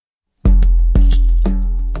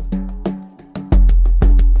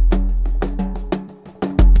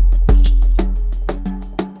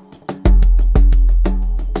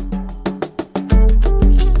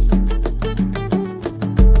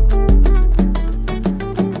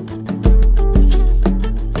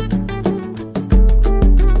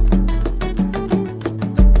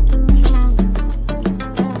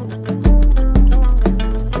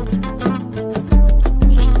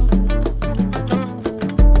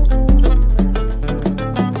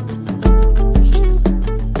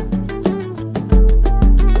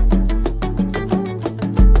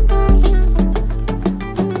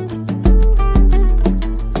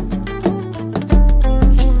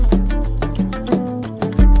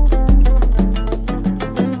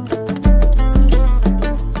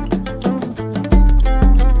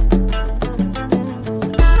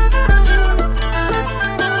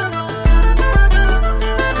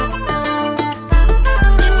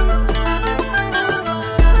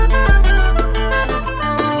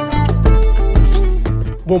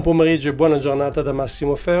Buon pomeriggio e buona giornata da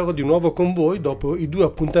Massimo Ferro, di nuovo con voi dopo i 2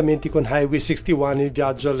 appuntamenti con Highway 61, il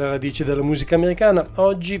viaggio alle radici della musica americana.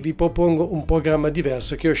 Oggi vi propongo un programma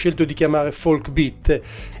diverso che ho scelto di chiamare Folk Beat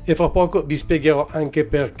e fra poco vi spiegherò anche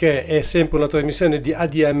perché. È sempre una trasmissione di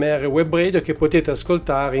ADMR Web Radio che potete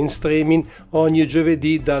ascoltare in streaming ogni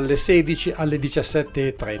giovedì dalle 16 alle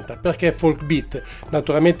 17:30. Perché Folk Beat?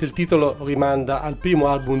 Naturalmente il titolo rimanda al primo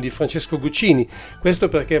album di Francesco Guccini, questo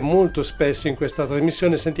perché molto spesso in questa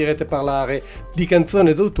trasmissione sentirete parlare di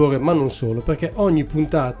canzone d'autore, ma non solo, perché ogni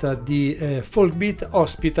puntata di Folk Beat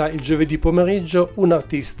ospita il giovedì pomeriggio un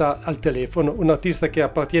artista al telefono, un artista che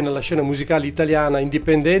appartiene alla scena musicale italiana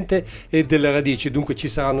indipendente e delle radici, dunque ci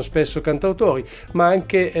saranno spesso cantautori, ma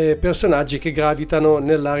anche personaggi che gravitano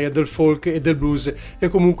nell'area del folk e del blues e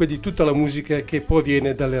comunque di tutta la musica che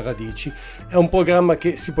proviene dalle radici. È un programma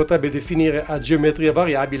che si potrebbe definire a geometria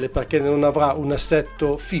variabile perché non avrà un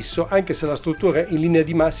assetto fisso, anche se la struttura in linea di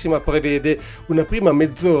massima prevede una prima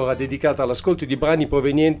mezz'ora dedicata all'ascolto di brani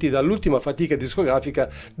provenienti dall'ultima fatica discografica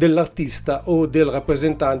dell'artista o del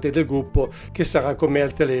rappresentante del gruppo che sarà con me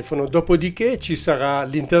al telefono. Dopodiché ci sarà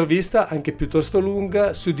l'intervista, anche piuttosto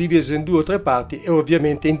lunga, suddivisa in 2 o 3 parti e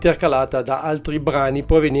ovviamente intercalata da altri brani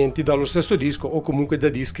provenienti dallo stesso disco o comunque da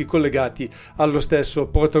dischi collegati allo stesso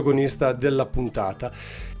protagonista della puntata.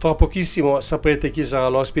 Fra pochissimo saprete chi sarà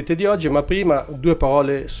l'ospite di oggi, ma prima 2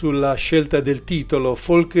 parole sulla scelta del titolo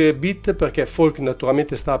Folk Beat, perché folk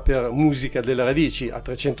naturalmente sta per musica delle radici a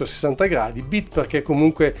 360 gradi, beat perché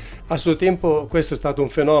comunque a suo tempo questo è stato un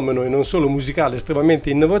fenomeno e non solo musicale estremamente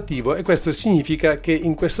innovativo, e questo significa che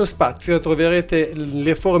in questo spazio troverete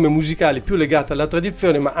le forme musicali più legate alla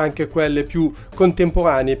tradizione ma anche quelle più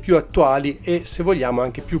contemporanee, più attuali e se vogliamo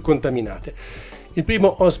anche più contaminate. Il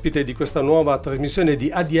primo ospite di questa nuova trasmissione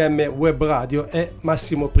di ADM Web Radio è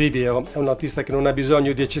Massimo Priviero. È un artista che non ha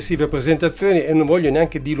bisogno di eccessive presentazioni e non voglio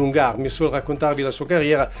neanche dilungarmi sul raccontarvi la sua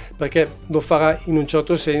carriera, perché lo farà in un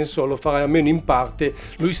certo senso, lo farà almeno in parte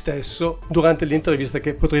lui stesso durante l'intervista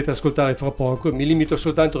che potrete ascoltare fra poco. Mi limito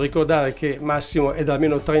soltanto a ricordare che Massimo è da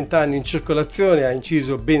almeno 30 anni in circolazione, ha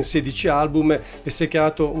inciso ben 16 album e si è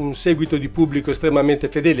creato un seguito di pubblico estremamente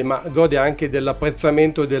fedele, ma gode anche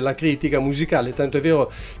dell'apprezzamento della critica musicale. Tanto è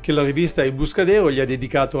vero che la rivista Il Buscadero gli ha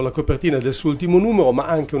dedicato la copertina del suo ultimo numero, ma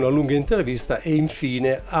anche una lunga intervista, e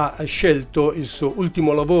infine ha scelto il suo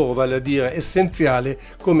ultimo lavoro, vale a dire Essenziale,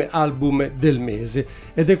 come album del mese.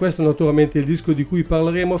 Ed è questo naturalmente il disco di cui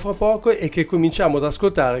parleremo fra poco e che cominciamo ad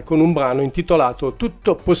ascoltare con un brano intitolato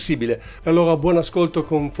Tutto Possibile. Allora buon ascolto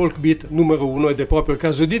con Folk Beat numero 1, ed è proprio il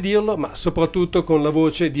caso di dirlo, ma soprattutto con la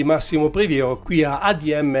voce di Massimo Priviero qui a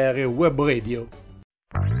ADMR Web Radio.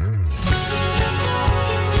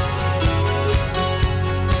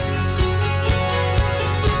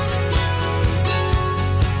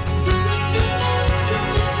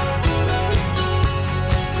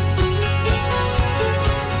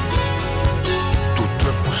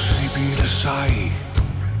 Sai,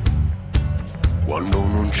 quando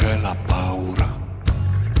non c'è la paura,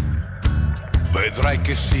 vedrai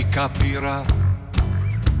che si capirà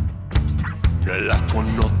nella tua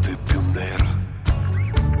notte più nera.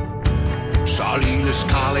 Sali le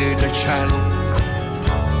scale del cielo,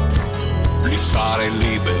 lì sarai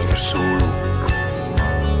libero solo.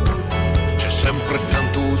 C'è sempre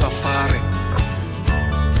tanto da fare,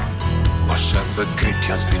 ma serve che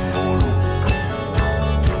ti alzi in volo.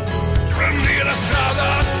 Prendi la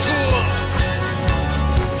strada tua,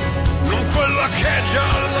 non quella che è già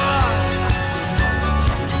là.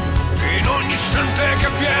 In ogni istante che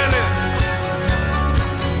viene,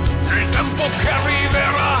 nel tempo che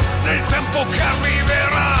arriverà, nel tempo che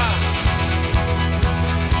arriverà.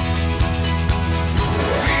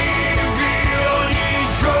 Vivi ogni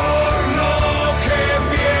giorno che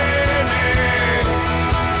viene,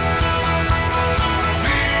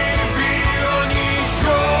 vivi ogni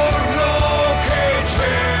giorno che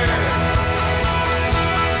c'è,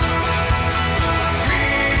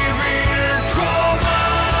 vivi il tuo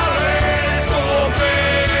male, il tuo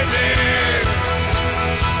bene,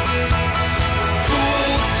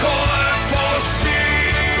 tutto è possibile.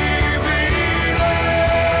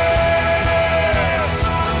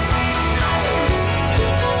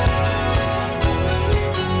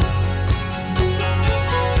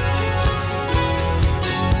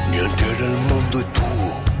 Niente del mondo è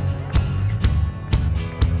tuo,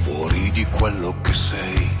 fuori di quello che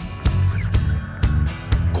sei.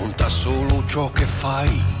 Conta solo ciò che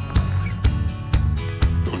fai,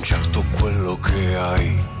 non certo quello che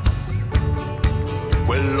hai.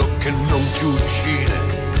 Quello che non ti uccide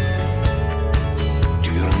ti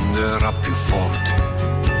renderà più forte.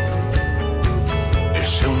 E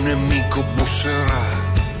se un nemico busserà,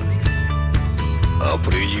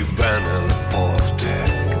 aprigli bene le porte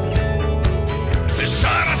e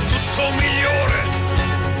sarà tutto migliore.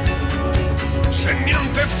 Se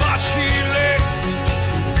niente è facile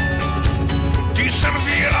ti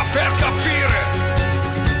servirà per capire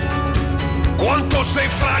quanto sei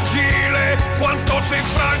fragile, quanto sei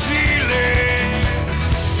fragile.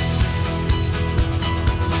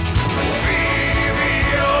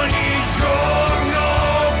 Vivi ogni giorno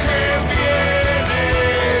che viene,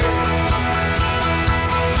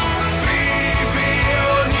 vivi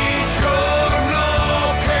ogni giorno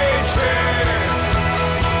che c'è,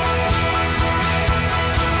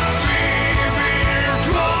 vivi il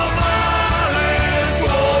tuo male, il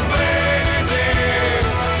tuo bene,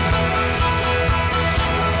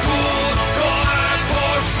 tutto è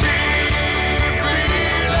possibile.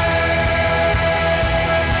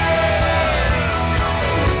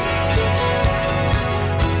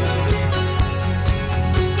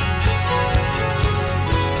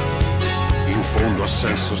 In fondo ha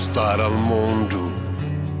senso stare al mondo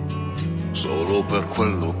solo per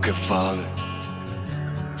quello che vale,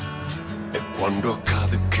 e quando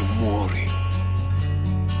accade che muori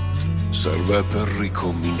serve per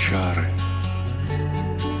ricominciare.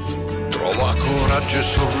 Trova coraggio e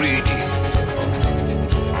sorridi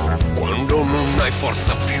quando non hai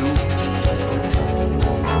forza più.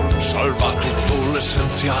 Salva tutto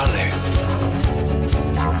l'essenziale,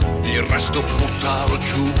 il resto buttalo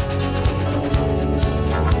giù.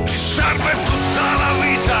 Ti serve tutta la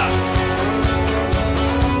vita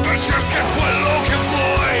per cercare quello che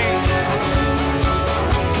vuoi.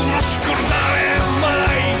 Tu non scordare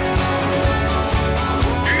mai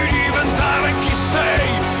di diventare chi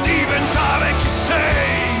sei, diventare chi sei.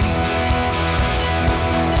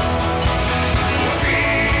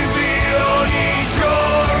 Vivi ogni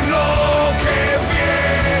giorno che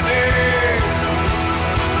viene,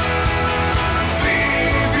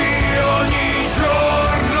 vivi ogni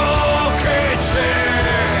giorno che c'è,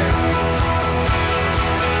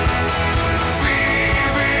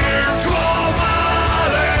 vivi il tuo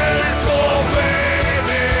male, il tuo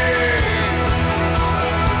bene,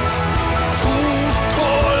 tutto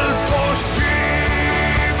il possibile.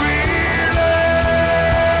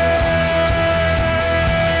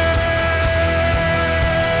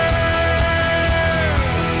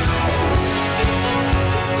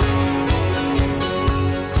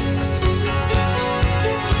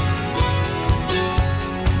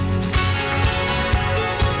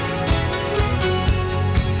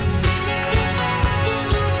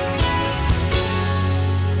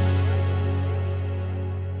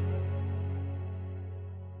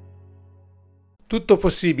 Tutto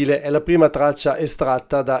possibile è la prima traccia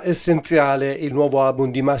estratta da Essenziale, il nuovo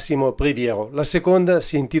album di Massimo Priviero. La seconda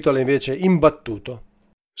si intitola invece Imbattuto.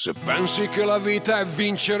 Se pensi che la vita è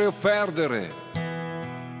vincere o perdere,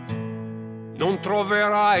 non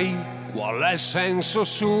troverai qual è il senso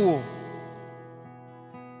suo.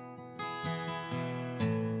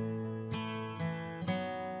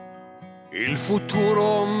 Il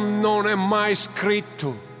futuro non è mai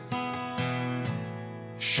scritto.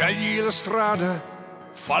 Scegli la strada,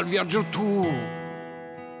 fa il viaggio tuo.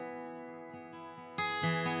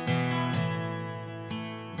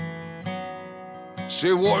 Se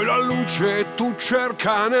vuoi la luce, tu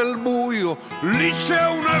cerca nel buio. Lì c'è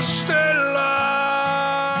una stella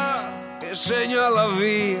che segna la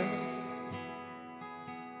via.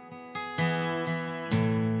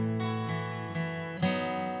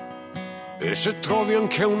 E se trovi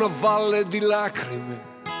anche una valle di lacrime,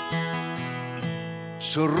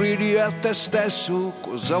 sorridi a te stesso,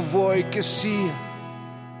 cosa vuoi che sia.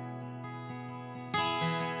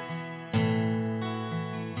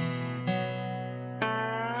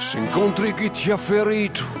 Se incontri chi ti ha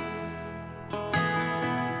ferito,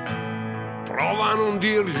 prova a non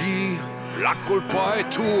dirgli la colpa è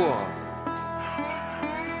tua.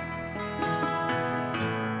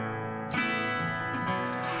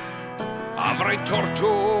 Avrai torto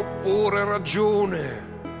oppure ragione,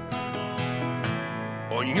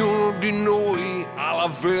 ognuno di noi ha la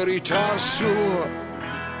verità sua.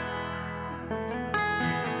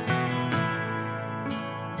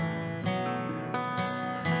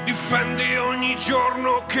 Difendi ogni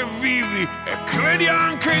giorno che vivi e credi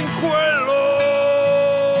anche in quello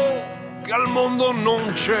che al mondo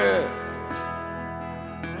non c'è.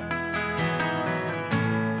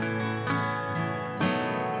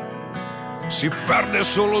 Si perde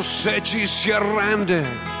solo se ci si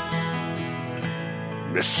arrende.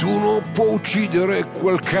 Nessuno può uccidere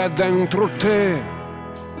quel che è dentro te.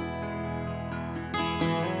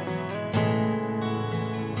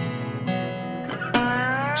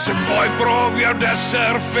 Se poi provi ad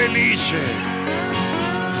essere felice,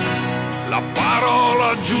 la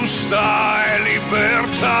parola giusta è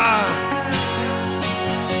libertà.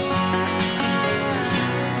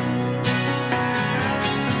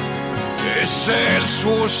 E se il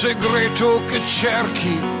suo segreto che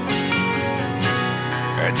cerchi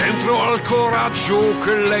è dentro al coraggio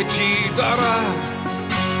che lei ti darà,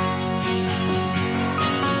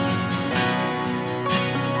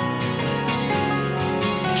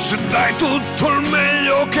 se dai tutto il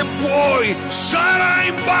meglio che puoi, sarai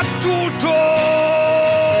imbattuto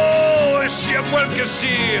e sia quel che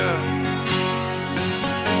sia.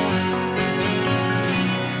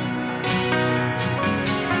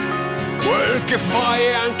 Quel che fai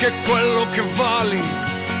è anche quello che vali,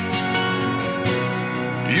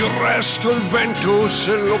 il resto il vento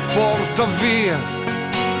se lo porta via.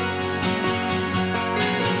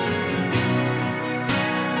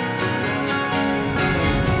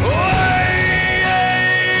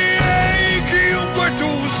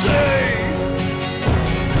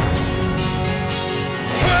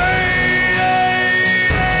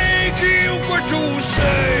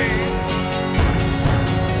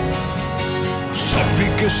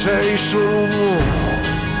 Che sei solo un uomo,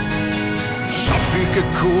 sappi che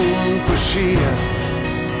comunque sia,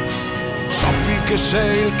 sappi che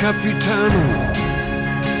sei il capitano.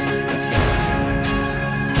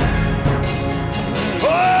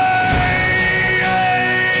 Ehi,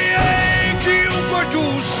 ehi, ehi, chiunque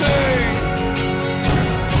tu sei.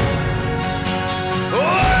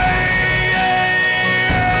 Ehi, ehi,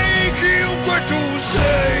 ehi, chiunque tu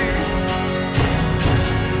sei.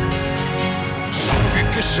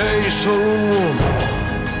 Che sei solo un uomo,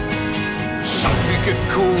 sappi che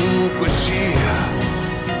comunque sia,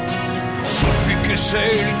 sappi che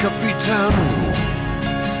sei il capitano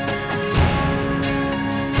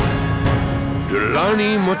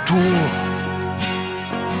dell'anima tua.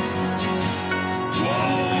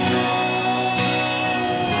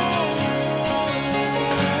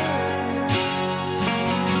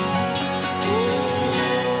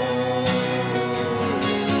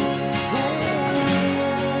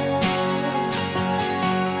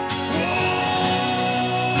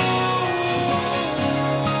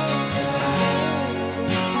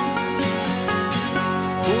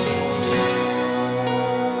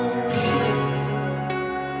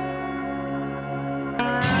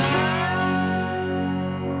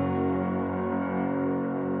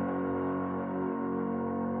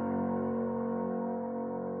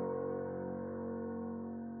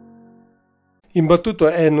 Imbattuto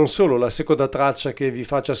è non solo la seconda traccia che vi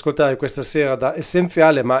faccio ascoltare questa sera da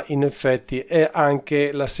Essenziale, ma in effetti è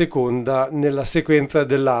anche la seconda nella sequenza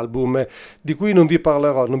dell'album, di cui non vi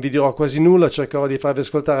parlerò, non vi dirò quasi nulla, cercherò di farvi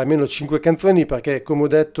ascoltare almeno 5 canzoni perché, come ho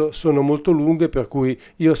detto, sono molto lunghe, per cui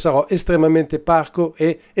io sarò estremamente parco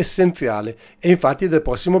e essenziale. E infatti del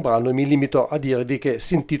prossimo brano mi limito a dirvi che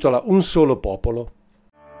si intitola Un solo popolo.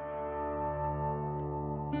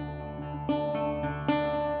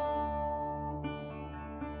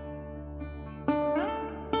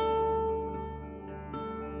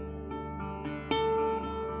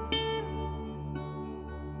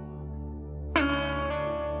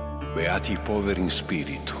 Beati i poveri in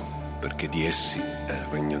spirito, perché di essi è il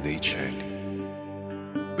regno dei cieli.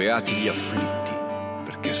 Beati gli afflitti,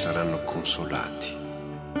 perché saranno consolati.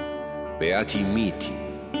 Beati i miti,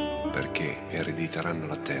 perché erediteranno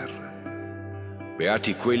la terra.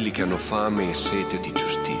 Beati quelli che hanno fame e sete di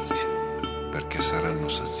giustizia, perché saranno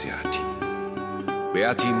saziati.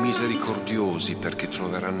 Beati i misericordiosi, perché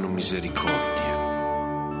troveranno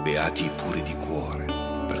misericordia. Beati i puri di cuore,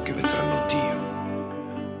 perché vedranno Dio.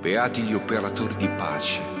 Beati gli operatori di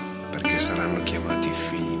pace, perché saranno chiamati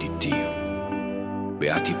figli di Dio.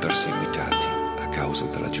 Beati i perseguitati a causa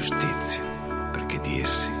della giustizia, perché di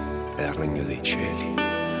essi è il regno dei cieli.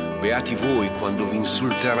 Beati voi quando vi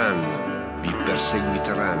insulteranno, vi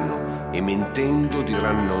perseguiteranno e mentendo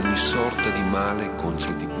diranno ogni sorta di male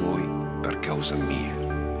contro di voi per causa mia.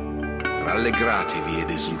 Rallegratevi ed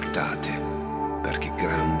esultate, perché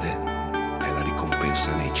grande è la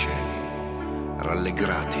ricompensa nei cieli.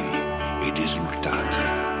 Rallegratevi ed esultate,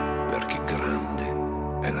 perché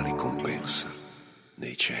grande è la ricompensa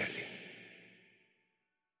nei cieli.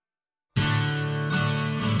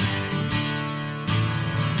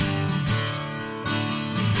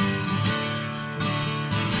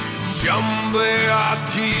 Siamo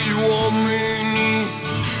beati gli uomini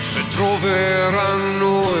se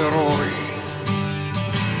troveranno eroi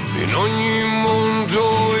in ogni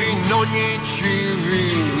mondo, in ogni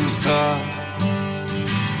civiltà.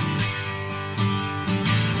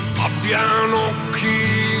 Abbiano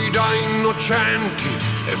occhi da innocenti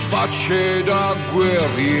e facce da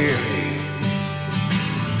guerrieri,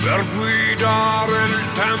 per guidare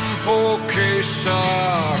il tempo che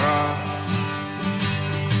sarà.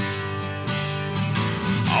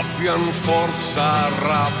 Abbiano forza,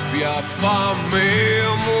 rabbia, fame e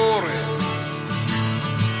amore,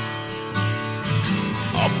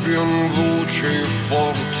 abbiano voce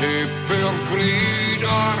forte per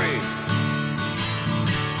gridare.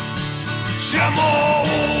 Siamo un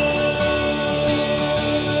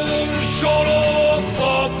solo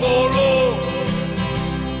popolo,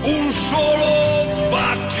 un solo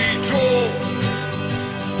battito,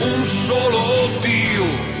 un solo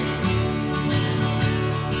Dio.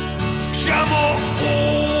 Siamo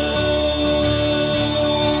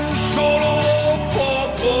un solo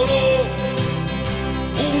popolo,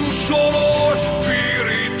 un solo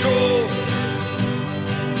spirito,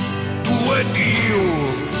 tu ed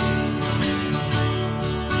io.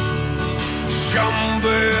 Siamo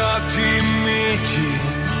beati miti,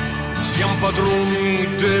 siamo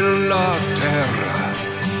padroni della terra,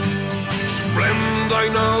 splenda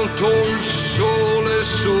in alto il sole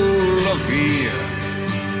sulla via.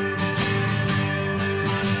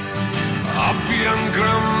 Abbiamo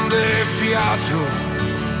grande fiato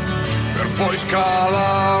per poi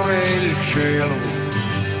scalare il cielo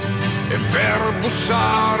e per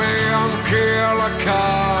bussare anche alla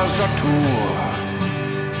casa tua.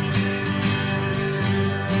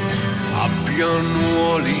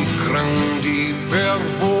 Abbiamo ali grandi per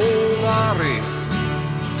volare,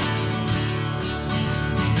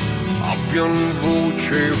 abbiamo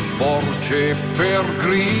voce forte per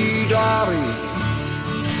gridare.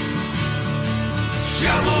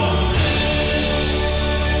 Siamo un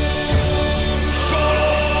solo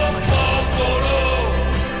popolo,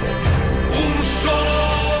 un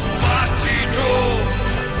solo battito,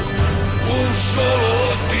 un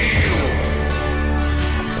solo Dio.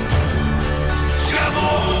 Siamo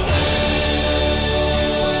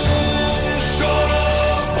un solo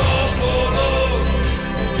popolo,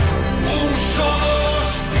 un solo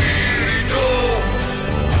spirito,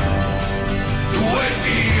 tu ed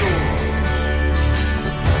io.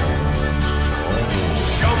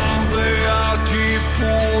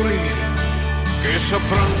 Che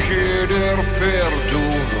sapranno chieder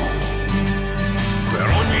perdono per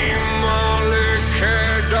ogni male che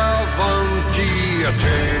è davanti a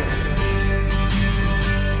te.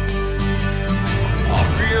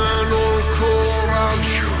 Abbiano il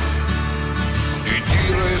coraggio di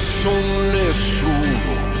dire son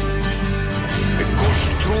nessuno e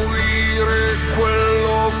costruire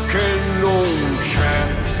quello che non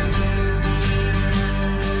c'è.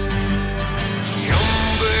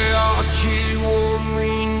 Gli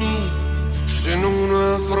uomini se non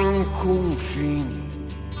avranno confini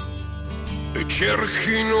e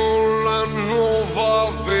cerchino la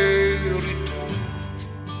nuova verità.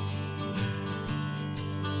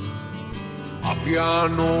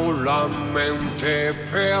 Abbiano la mente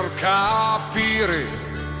per capire,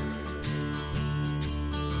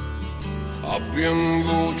 abbiano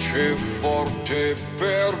voce forte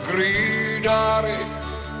per gridare.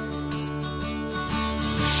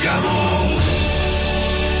 Siamo un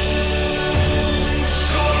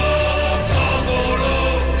solo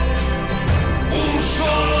popolo, un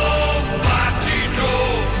solo battito,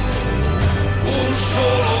 un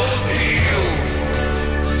solo Dio.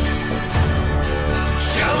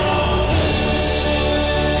 Siamo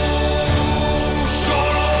un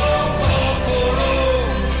solo popolo,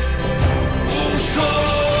 un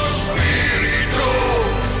solo spirito,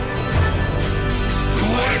 tu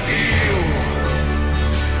ed io.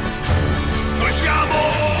 Siamo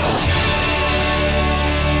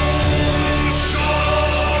un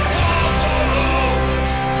solo popolo,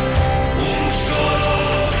 un solo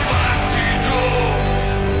battito,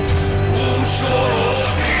 un solo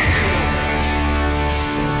Dio. Siamo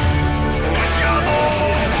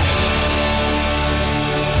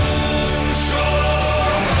un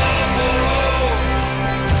solo popolo,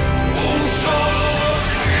 un solo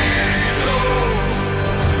spirito,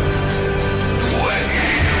 tu ed io.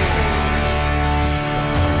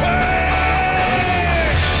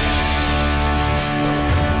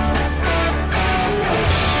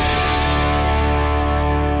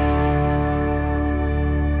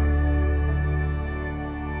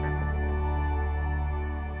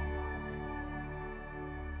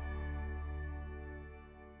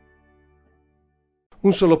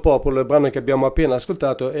 Un solo popolo, il brano che abbiamo appena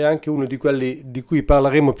ascoltato, è anche uno di quelli di cui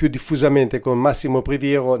parleremo più diffusamente con Massimo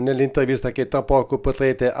Priviero nell'intervista che tra poco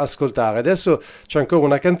potrete ascoltare. Adesso c'è ancora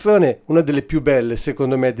una canzone, una delle più belle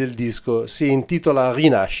secondo me del disco, si intitola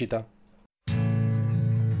Rinascita.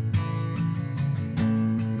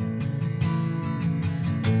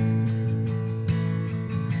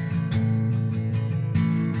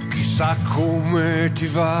 Chissà come ti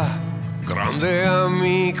va, grande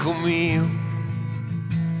amico mio.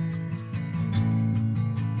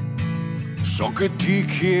 So che ti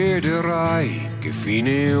chiederai che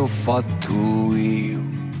fine ho fatto io,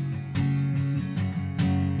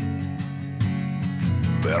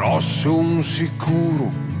 però son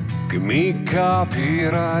sicuro che mi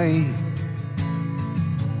capirai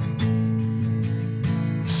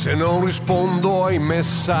se non rispondo ai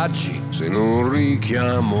messaggi, se non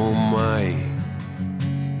richiamo mai.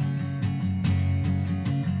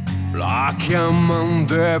 La chiamano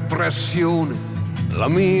depressione, la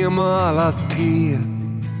mia malattia.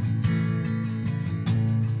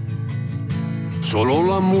 Solo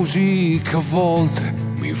la musica a volte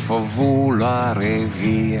mi fa volare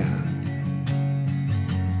via.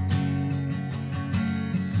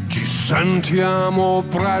 Ci sentiamo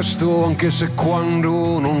presto anche se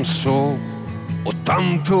quando non so, ho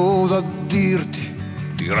tanto da dirti,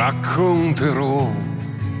 ti racconterò,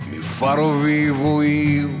 mi farò vivo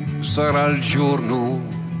io, sarà il giorno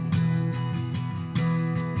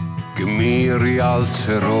che mi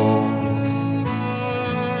rialzerò.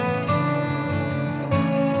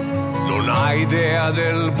 Non hai idea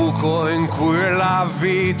del buco in cui è la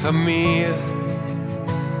vita mia,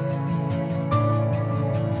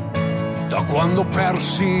 da quando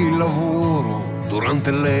persi il lavoro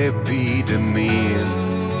durante l'epidemia.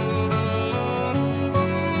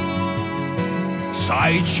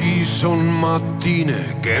 Sai, ci son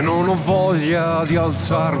mattine che non ho voglia di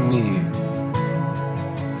alzarmi.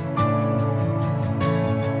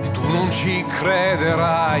 Tu non ci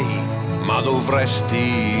crederai, ma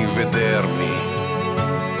dovresti vedermi.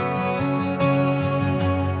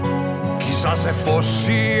 Chissà, se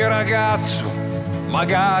fossi ragazzo,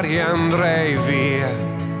 magari andrei via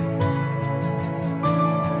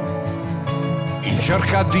in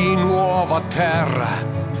cerca di nuova terra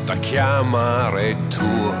da chiamare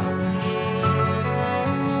tua.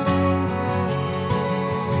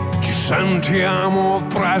 Ci sentiamo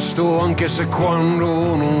presto anche se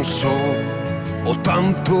quando non so, ho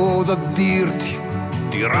tanto da dirti,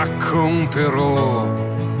 ti racconterò,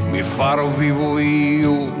 mi farò vivo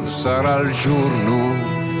io, sarà il giorno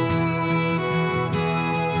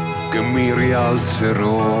che mi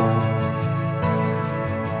rialzerò.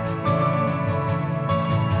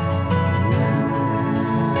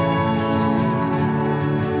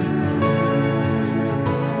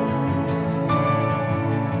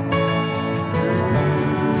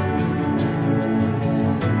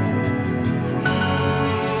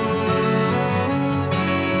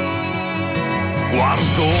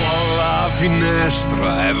 Guardo alla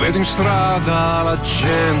finestra e vedo in strada la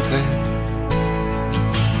gente.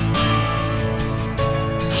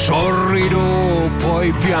 Sorrido,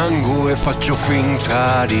 poi piango e faccio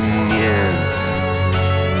finta di niente,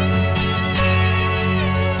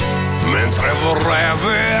 mentre vorrei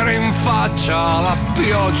avere in faccia la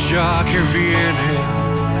pioggia che viene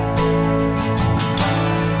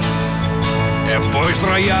e poi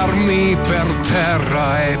sdraiarmi per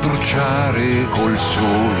terra e bruciare col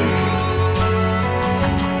sole.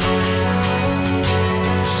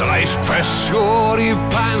 Sai, spesso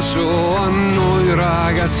ripenso a noi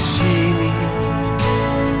ragazzini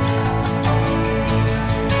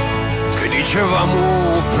che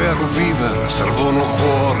dicevamo per vivere servono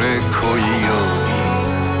cuore e coglioni.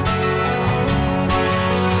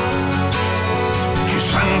 Ci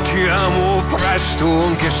sentiamo presto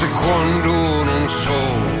anche se quando non so,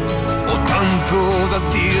 ho tanto da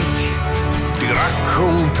dirti, ti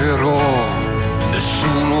racconterò.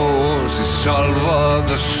 Nessuno si salva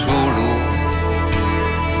da solo.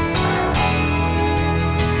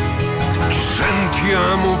 Ci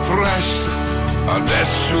sentiamo presto,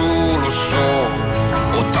 adesso lo so,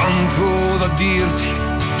 ho tanto da dirti,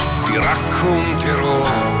 ti racconterò.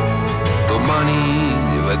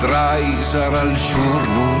 Domani vedrai, sarà il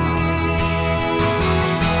giorno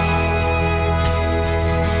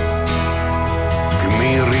che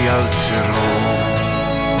mi rialzerò.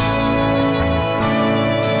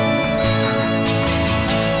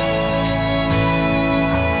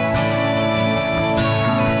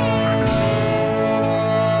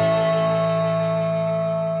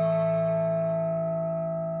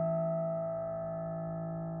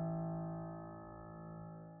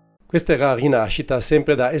 Questa era Rinascita,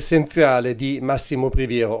 sempre da Essenziale di Massimo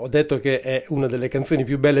Priviero. Ho detto che è una delle canzoni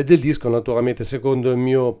più belle del disco, naturalmente secondo il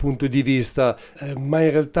mio punto di vista, ma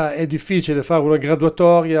in realtà è difficile fare una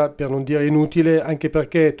graduatoria, per non dire inutile, anche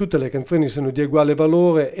perché tutte le canzoni sono di uguale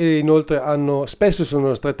valore e inoltre spesso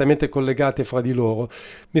sono strettamente collegate fra di loro.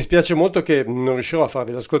 Mi spiace molto che non riuscirò a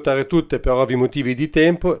farvi ascoltare tutte per ovvi motivi di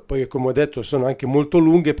tempo, poi come ho detto sono anche molto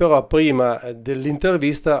lunghe, però prima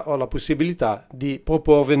dell'intervista ho la possibilità di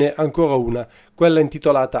proporvene ancora una, quella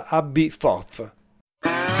intitolata Abbi Forza.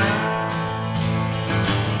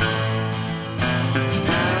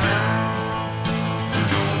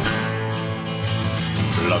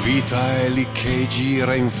 La vita è lì che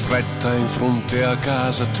gira in fretta in fronte a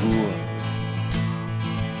casa tua.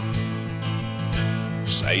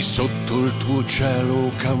 Sei sotto il tuo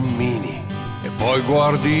cielo, cammini e poi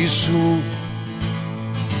guardi su.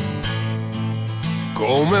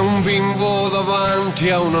 Come un bimbo davanti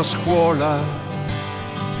a una scuola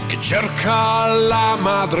che cerca la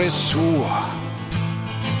madre sua,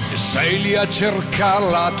 e sei lì a cercare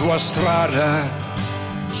la tua strada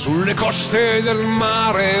sulle coste del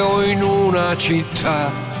mare o in una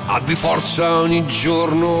città. Abbi forza ogni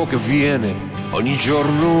giorno che viene, ogni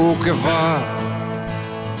giorno che va.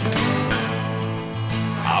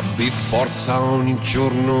 Abbi forza ogni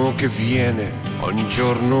giorno che viene, ogni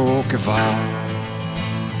giorno che va.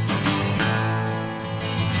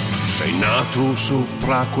 Sei nato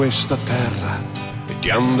sopra questa terra e ti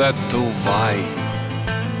han detto vai.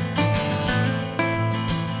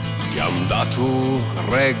 Ti han dato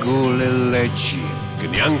regole e leggi che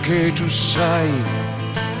neanche tu sai.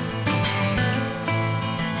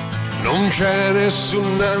 Non c'è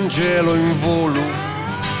nessun angelo in volo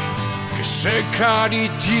che se cadi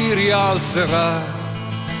ti rialzerà.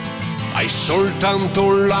 Hai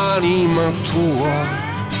soltanto l'anima tua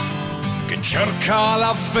che cerca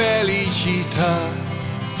la felicità.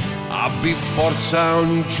 Abbi forza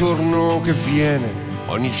ogni giorno che viene,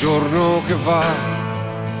 ogni giorno che va.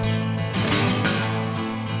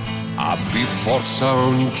 Abbi forza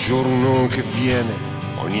ogni giorno che viene,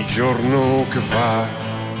 ogni giorno che va.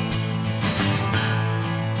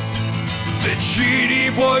 Decidi,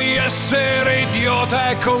 puoi essere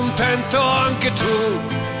idiota e contento anche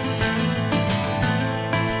tu.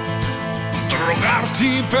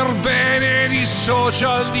 Drogarti per bene di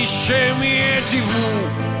social, di scemi e TV.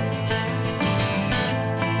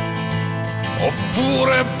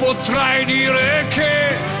 Oppure potrai dire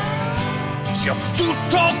che sia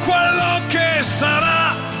tutto quello che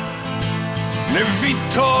sarà, né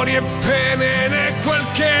vittorie e pene né quel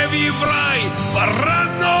che vivrai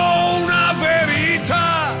varranno una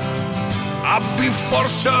verità. Abbi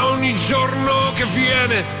forza ogni giorno che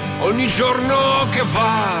viene, ogni giorno che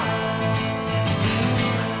va.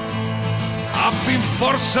 Abbi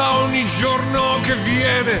forza ogni giorno che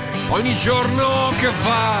viene, ogni giorno che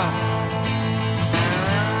va.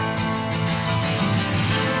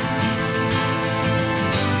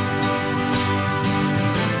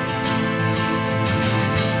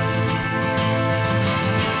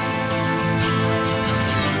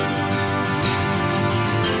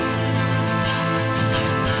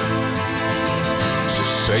 Se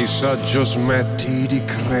sei saggio smetti di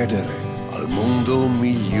credere al mondo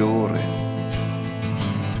migliore.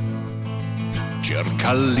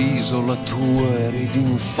 Cerca l'isola tua e ridi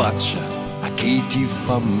in faccia a chi ti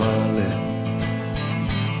fa male.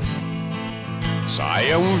 Sai,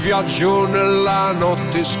 è un viaggio nella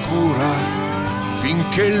notte scura,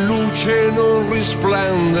 finché luce non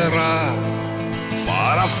risplenderà.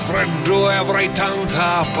 Farà freddo e avrai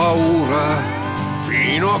tanta paura,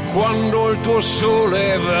 fino a quando il tuo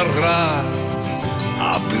sole verrà.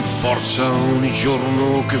 Abbi forza ogni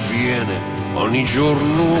giorno che viene, ogni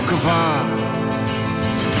giorno che va.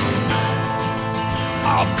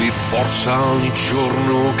 Abbi forza ogni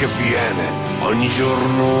giorno che viene, ogni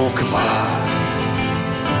giorno che va.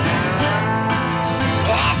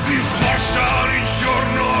 Abbi forza ogni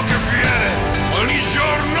giorno che viene, ogni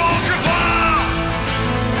giorno che va.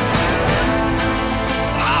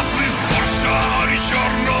 Abbi forza ogni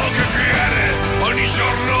giorno che viene, ogni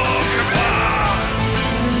giorno che va.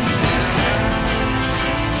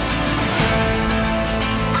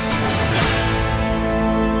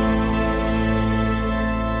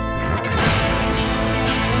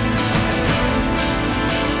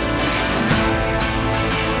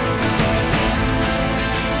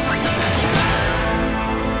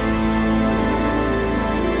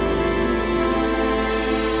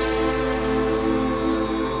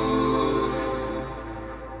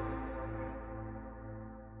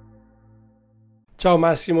 Ciao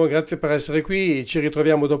Massimo, grazie per essere qui. Ci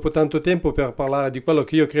ritroviamo dopo tanto tempo per parlare di quello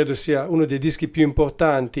che io credo sia uno dei dischi più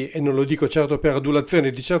importanti, e non lo dico certo per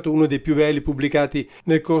adulazione, di certo uno dei più belli pubblicati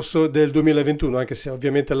nel corso del 2021, anche se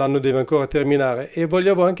ovviamente l'anno deve ancora terminare. E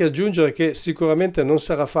volevo anche aggiungere che sicuramente non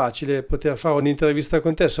sarà facile poter fare un'intervista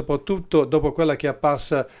con te, soprattutto dopo quella che è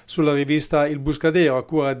apparsa sulla rivista Il Buscadero a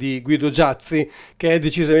cura di Guido Giazzi, che è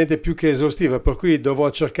decisamente più che esaustiva, per cui dovrò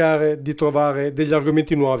cercare di trovare degli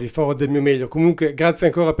argomenti nuovi, farò del mio meglio. Comunque grazie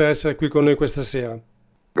ancora per essere qui con noi questa sera.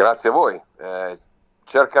 Grazie a voi.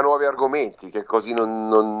 Cerca nuovi argomenti, che così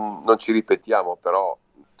non ci ripetiamo, però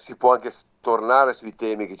si può anche tornare sui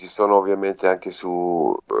temi che ci sono ovviamente anche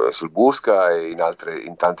sul Busca e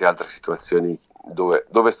in tante altre situazioni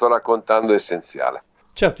dove sto raccontando è essenziale.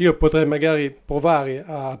 Certo, io potrei magari provare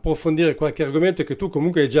a approfondire qualche argomento che tu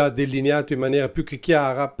comunque hai già delineato in maniera più che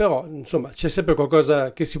chiara, però insomma c'è sempre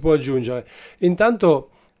qualcosa che si può aggiungere. Intanto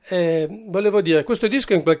volevo dire, questo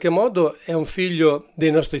disco in qualche modo è un figlio dei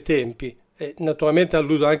nostri tempi, e naturalmente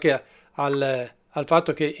alludo anche al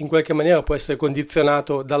fatto che in qualche maniera può essere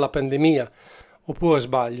condizionato dalla pandemia, oppure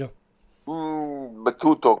sbaglio?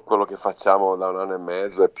 Tutto quello che facciamo da un anno e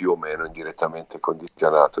mezzo è più o meno indirettamente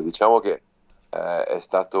condizionato. Diciamo che è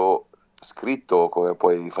stato scritto, come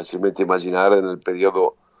puoi facilmente immaginare, nel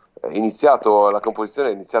periodo la composizione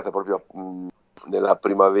è iniziata proprio nella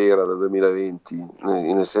primavera del 2020,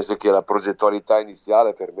 nel senso che la progettualità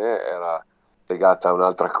iniziale per me era legata a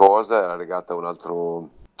un'altra cosa, era legata a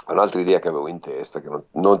un'altra idea che avevo in testa, che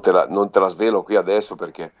non te la svelo qui adesso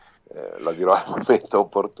perché la dirò al momento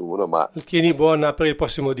opportuno, ma Tieni buona per il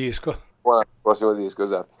prossimo disco. il prossimo disco,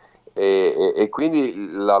 esatto. E quindi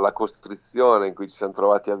la costrizione in cui ci siamo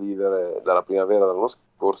trovati a vivere dalla primavera dell'anno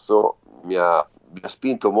scorso mi ha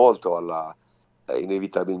spinto molto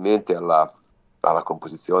inevitabilmente alla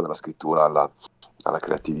composizione, alla scrittura, alla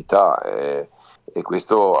creatività, e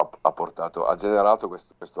questo ha generato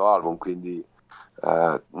questo album, quindi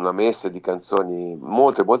una messe di canzoni,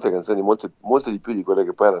 molte canzoni, molte di più di quelle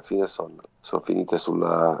che poi alla fine sono finite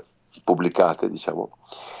pubblicate, diciamo.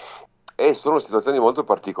 E sono situazioni molto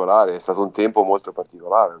particolari, è stato un tempo molto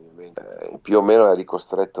particolare ovviamente, più o meno eri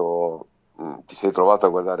costretto, ti sei trovato a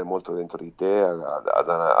guardare molto dentro di te,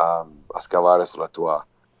 a scavare sulla tua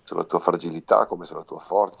fragilità come sulla tua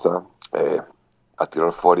forza, e a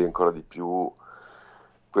tirar fuori ancora di più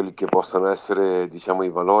quelli che possono essere, diciamo, i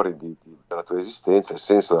valori della tua esistenza, il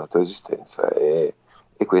senso della tua esistenza, e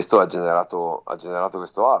questo ha generato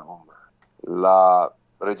questo album. La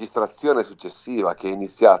registrazione successiva, che è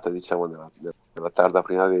iniziata, diciamo, nella tarda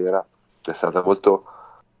primavera, è stata molto,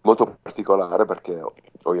 molto particolare, perché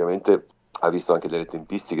ovviamente ha visto anche delle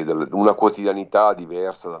tempistiche, una quotidianità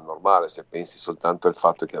diversa dal normale. Se pensi soltanto al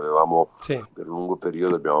fatto che avevamo, Sì. per un lungo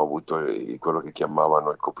periodo abbiamo avuto quello che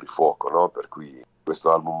chiamavano il coprifuoco, no? Per cui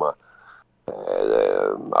questo album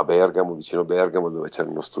a Bergamo, vicino Bergamo, dove c'era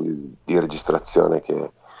uno studio di registrazione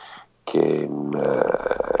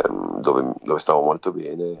dove stavo molto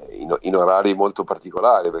bene, in orari molto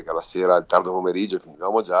particolari, perché alla sera, al tardo pomeriggio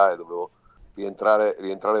finivamo già e dovevo rientrare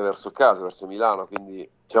verso casa, verso Milano, quindi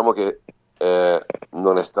diciamo che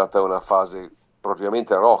non è stata una fase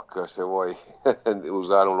propriamente rock, se vuoi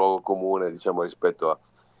usare un luogo comune, diciamo, rispetto a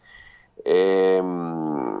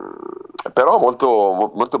però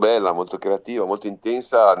molto, molto bella, molto creativa, molto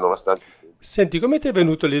intensa, nonostante. Senti, come ti è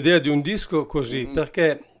venuta l'idea di un disco così?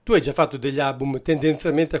 Perché tu hai già fatto degli album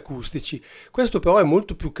tendenzialmente acustici, questo però è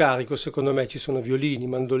molto più carico secondo me, ci sono violini,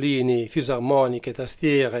 mandolini, fisarmoniche,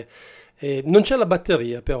 tastiere, non c'è la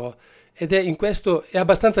batteria però, ed è in questo è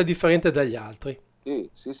abbastanza differente dagli altri.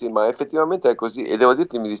 Sì, ma effettivamente è così, e devo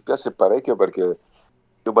dirti mi dispiace parecchio, perché il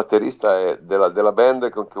mio batterista è della band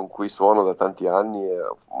con cui suono da tanti anni,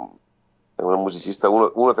 è un musicista,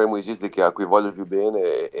 uno tra i musicisti a cui voglio più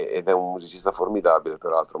bene, ed è un musicista formidabile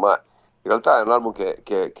peraltro, ma in realtà è un album che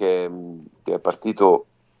è partito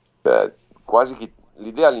quasi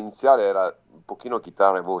l'idea iniziale era un pochino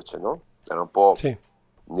chitarra e voce, no? Era un po' Sì.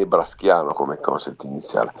 nebraschiano come concept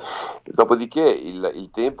iniziale. Dopodiché il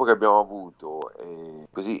tempo che abbiamo avuto, e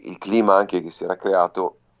così il clima anche che si era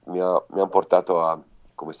creato, mi ha portato a,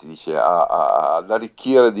 come si dice, ad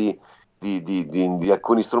arricchire di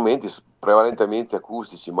alcuni strumenti prevalentemente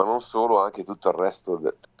acustici, ma non solo, anche tutto il resto,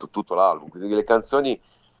 tutto l'album. Quindi le canzoni,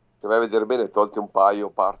 se vai a vedere bene, tolte un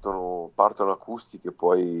paio, partono acustiche,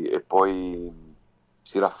 e poi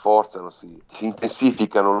si rafforzano, si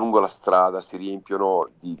intensificano lungo la strada, si riempiono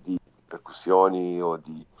di percussioni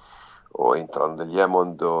o entrano degli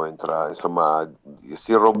Hammond, insomma,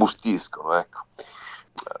 si irrobustiscono, ecco.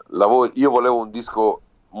 Io volevo un disco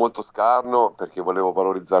molto scarno, perché volevo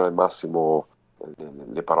valorizzare al massimo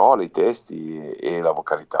le parole, i testi e la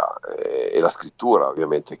vocalità e la scrittura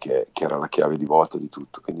ovviamente che era la chiave di volta di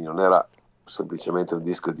tutto, quindi non era semplicemente un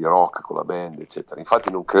disco di rock con la band eccetera, infatti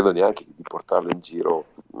non credo neanche di portarlo in giro,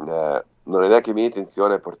 non è neanche mia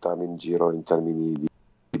intenzione portarlo in giro in termini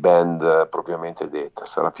di band propriamente detta,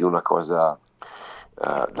 sarà più una cosa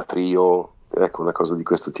da trio, ecco, una cosa di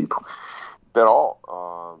questo tipo, però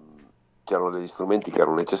c'erano degli strumenti che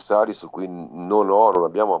erano necessari su cui non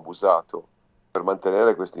abbiamo abusato per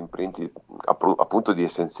mantenere questo imprinting appunto di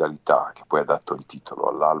essenzialità che poi ha dato il titolo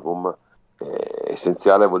all'album.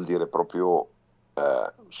 Essenziale vuol dire proprio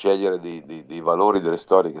scegliere dei valori, delle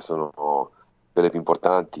storie che sono quelle più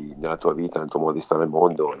importanti nella tua vita, nel tuo modo di stare al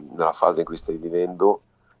mondo, nella fase in cui stai vivendo,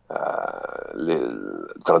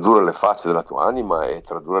 tradurre le facce della tua anima e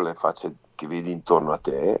tradurre le facce che vedi intorno a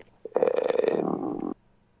te,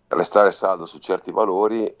 restare saldo su certi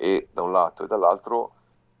valori e da un lato e dall'altro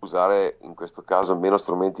usare in questo caso meno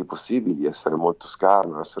strumenti possibili, essere molto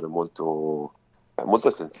scarno, essere molto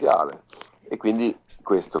essenziale, e quindi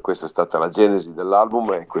questo è stata la genesi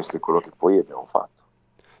dell'album e questo è quello che poi abbiamo fatto.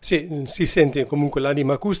 Sì, si sente comunque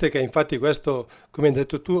l'anima acustica, infatti questo, come hai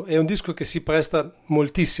detto tu, è un disco che si presta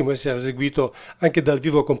moltissimo a essere eseguito anche dal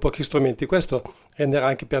vivo con pochi strumenti. Questo renderà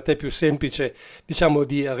anche per te più semplice, diciamo,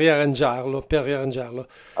 di riarrangiarlo, per riarrangiarlo.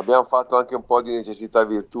 Abbiamo fatto anche un po' di necessità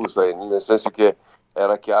virtù, sai, nel senso che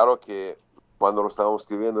era chiaro che quando lo stavamo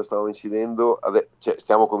scrivendo, stavamo incidendo, cioè,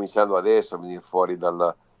 stiamo cominciando adesso a venire fuori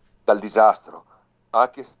dal disastro,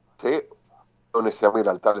 anche se non ne siamo in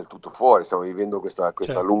realtà del tutto fuori, stiamo vivendo questa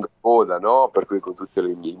Certo. lunga coda, no? Per cui con tutte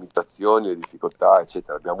le limitazioni, le difficoltà,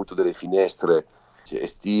 eccetera, abbiamo avuto delle finestre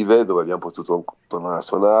estive dove abbiamo potuto tornare a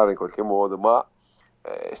suonare in qualche modo, ma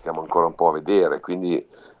stiamo ancora un po' a vedere, quindi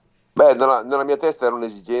nella mia testa era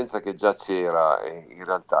un'esigenza che già c'era, e in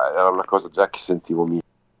realtà era una cosa già che sentivo mia.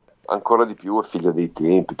 Ancora di più è figlio dei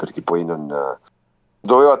tempi, perché poi non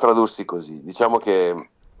doveva tradursi così, diciamo che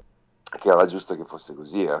era giusto che fosse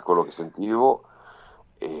così, era quello che sentivo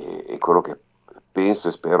e quello che penso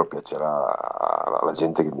e spero piacerà alla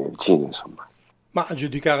gente che mi è vicina, insomma. Ma a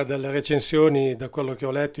giudicare dalle recensioni, da quello che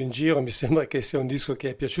ho letto in giro, mi sembra che sia un disco che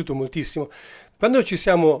è piaciuto moltissimo. Quando ci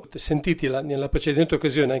siamo sentiti nella precedente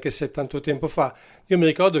occasione, anche se tanto tempo fa, io mi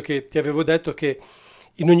ricordo che ti avevo detto che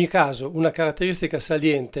in ogni caso una caratteristica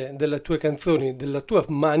saliente delle tue canzoni, della tua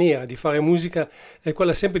maniera di fare musica, è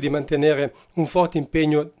quella sempre di mantenere un forte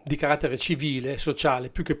impegno di carattere civile, sociale,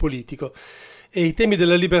 più che politico. E i temi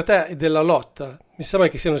della libertà e della lotta mi sembra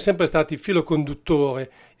che siano sempre stati il filo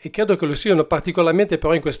conduttore e credo che lo siano particolarmente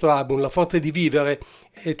però in questo album, la forza di vivere,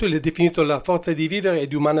 e tu l'hai definito la forza di vivere e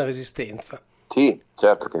di umana resistenza. Sì,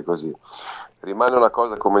 certo che è così. Rimane una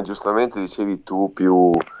cosa, come giustamente dicevi tu,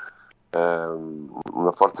 più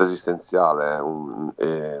una forza esistenziale,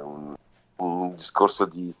 un discorso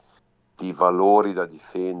di valori da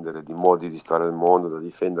difendere, di modi di stare al mondo da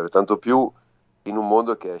difendere, tanto più in un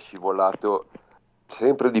mondo che è scivolato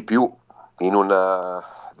sempre di più in una,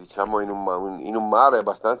 diciamo, in un mare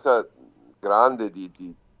abbastanza grande,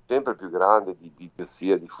 sempre più grande di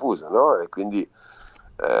idiozia diffusa, no? E quindi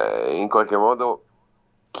in qualche modo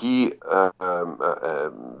chi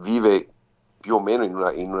vive più o meno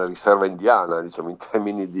in una riserva indiana, diciamo, in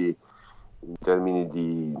termini di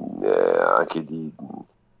anche di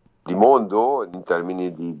mondo, in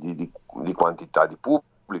termini di quantità di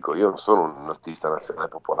pubblico. Io non sono un artista nazionale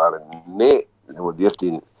popolare, né devo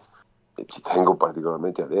dirti, ci tengo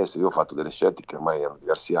particolarmente adesso. Io ho fatto delle scelte che ormai hanno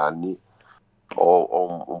diversi anni,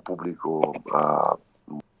 ho un pubblico,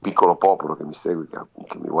 un piccolo popolo che mi segue,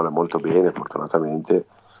 che mi vuole molto bene, fortunatamente,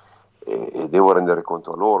 e devo rendere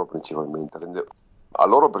conto a loro principalmente, a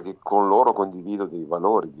loro perché con loro condivido dei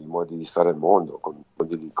valori, dei modi di stare al mondo,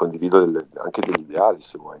 condivido anche degli ideali,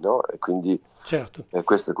 se vuoi, no? E quindi Certo.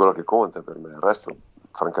 Questo è quello che conta per me. Il resto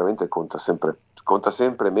francamente conta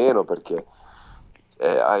sempre meno, perché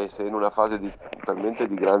sei in una fase talmente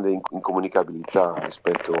di grande incomunicabilità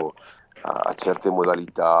rispetto a certe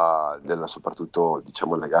modalità soprattutto,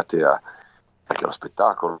 diciamo, legate anche allo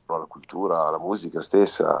spettacolo, alla cultura, alla musica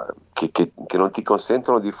stessa, che non ti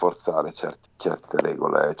consentono di forzare certe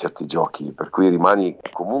regole, certi giochi, per cui rimani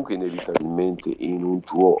comunque inevitabilmente in un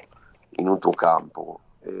tuo campo,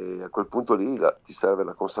 e a quel punto lì ti serve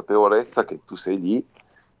la consapevolezza che tu sei lì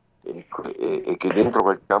e che dentro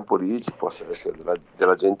quel campo lì ci possa essere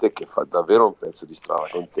della gente che fa davvero un pezzo di strada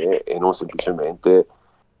con te e non semplicemente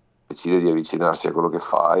decide di avvicinarsi a quello che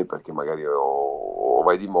fai perché magari o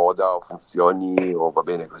vai di moda o funzioni o va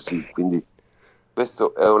bene così. Quindi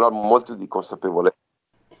questo è un album molto di consapevolezza,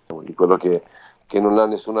 di quello che non ha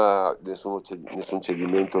nessun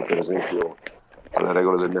cedimento, per esempio, alle le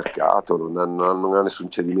regole del mercato, non ha nessun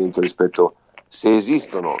cedimento rispetto, se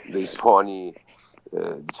esistono dei suoni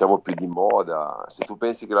diciamo più di moda. Se tu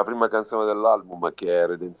pensi che la prima canzone dell'album, che è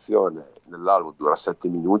Redenzione, nell'album dura 7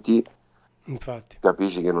 minuti, Infatti.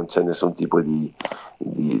 capisci che non c'è nessun tipo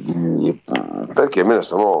perché me ne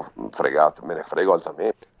sono fregato, me ne frego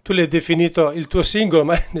altamente. Tu l'hai definito il tuo singolo,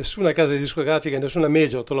 ma nessuna casa discografica, nessuna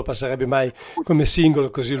major te lo passerebbe mai come singolo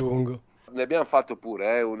così lungo. Ne abbiamo fatto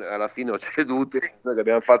pure, alla fine ho ceduto, noi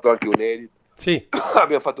abbiamo fatto anche un edit. Sì.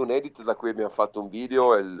 Abbiamo fatto un edit da cui abbiamo fatto un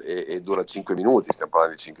video e dura 5 minuti, stiamo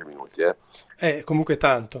parlando di 5 minuti. Comunque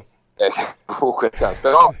tanto. Comunque tanto,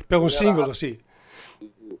 però per un singolo sì.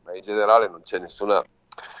 Ma in generale non c'è nessuna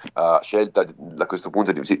scelta da questo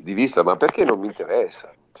punto di vista, ma perché non mi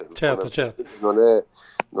interessa? Cioè, Certo.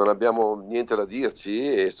 Non abbiamo niente da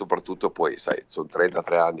dirci e soprattutto poi, sai, sono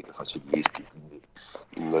 33 anni che faccio dischi, quindi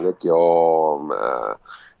non è che ho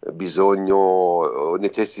bisogno o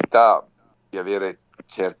necessità di avere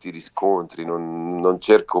certi riscontri, non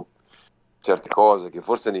cerco certe cose che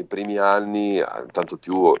forse nei primi anni, tanto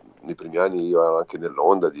più nei primi anni io ero anche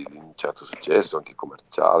nell'onda di un certo successo, anche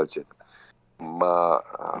commerciale, eccetera. Ma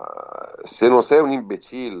se non sei un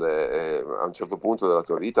imbecille, a un certo punto della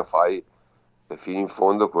tua vita fai fino in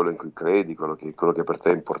fondo quello in cui credi, quello che per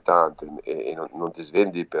te è importante e non ti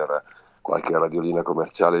svendi per qualche radiolina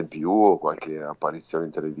commerciale in più o qualche apparizione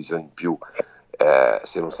in televisione in più.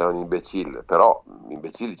 Se non sei un imbecille, però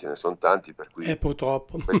imbecilli ce ne sono tanti, per cui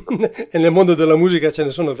purtroppo e nel mondo della musica ce ne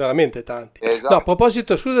sono veramente tanti. Esatto. No, a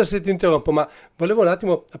proposito, scusa se ti interrompo, ma volevo un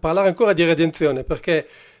attimo parlare ancora di Redenzione, perché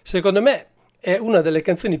secondo me è una delle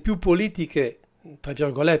canzoni più politiche, tra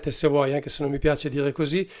virgolette se vuoi, anche se non mi piace dire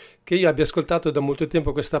così, che io abbia ascoltato da molto tempo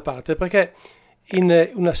a questa parte, perché in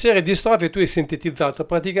una serie di strofe tu hai sintetizzato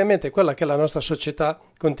praticamente quella che è la nostra società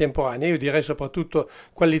contemporanea, io direi soprattutto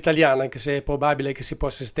quella italiana, anche se è probabile che si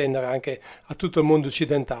possa estendere anche a tutto il mondo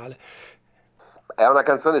occidentale. È una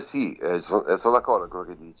canzone, sì, sono d'accordo con quello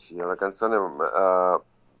che dici, è una canzone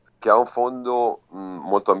che ha un fondo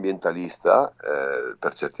molto ambientalista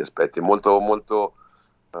per certi aspetti, molto, molto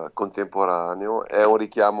contemporaneo, è un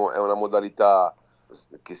richiamo, è una modalità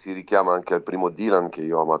che si richiama anche al primo Dylan, che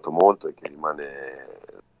io ho amato molto e che rimane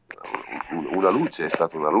una luce, è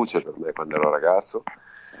stata una luce per me quando ero ragazzo,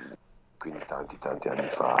 quindi tanti anni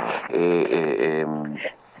fa, e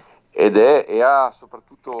ha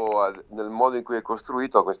soprattutto nel modo in cui è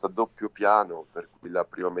costruito, ha questo doppio piano, per cui la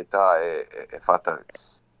prima metà è fatta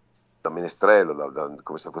da menestrello,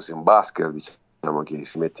 come se fosse un basker, diciamo, che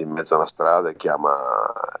si mette in mezzo alla strada e chiama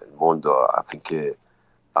il mondo affinché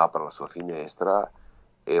apra la sua finestra,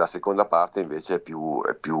 e la seconda parte invece è più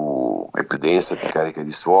densa, più carica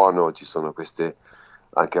di suono, ci sono queste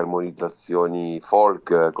anche armonizzazioni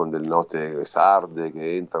folk con delle note sarde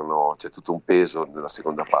che entrano, c'è tutto un peso nella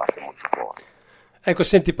seconda parte molto forte. Ecco,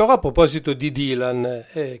 senti, però a proposito di Dylan,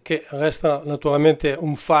 che resta naturalmente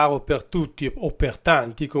un faro per tutti, o per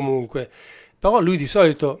tanti comunque, però lui di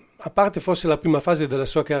solito, a parte forse la prima fase della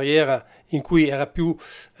sua carriera in cui era più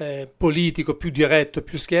politico, più diretto,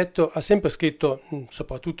 più schietto, ha sempre scritto,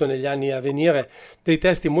 soprattutto negli anni a venire, dei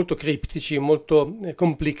testi molto criptici, molto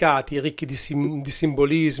complicati, ricchi di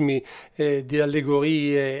simbolismi, di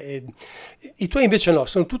allegorie. I tuoi invece no,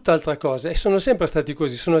 sono tutt'altra cosa e sono sempre stati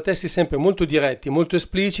così, sono testi sempre molto diretti, molto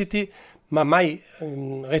espliciti, ma mai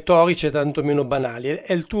retorici e tantomeno banali.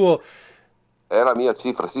 È il tuo... È la mia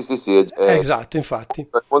cifra, sì, esatto, infatti.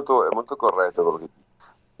 È molto corretto quello che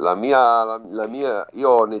la mia, io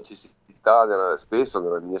ho necessità spesso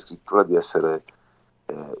nella mia scrittura di essere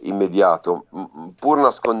immediato, pur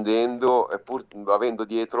nascondendo e pur avendo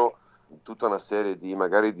dietro tutta una serie di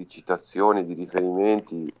magari di citazioni, di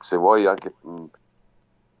riferimenti, se vuoi anche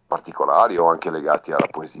particolari o anche legati alla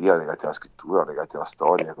poesia, legati alla scrittura, legati alla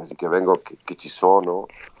storia, così che ci sono,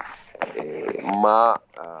 ma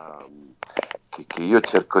che io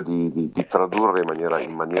cerco di tradurre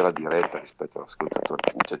in maniera diretta rispetto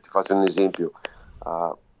all'ascoltatore. Cioè, ti faccio un esempio,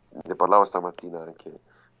 ne parlavo stamattina anche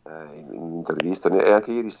in un'intervista e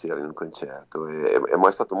anche ieri sera in un concerto, ma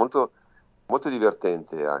è stato molto, molto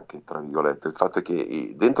divertente anche, tra virgolette, il fatto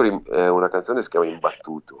che dentro una canzone che si chiama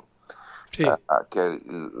Imbattuto, sì. Che è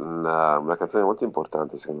una canzone molto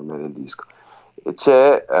importante secondo me del disco, e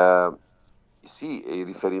c'è sì, il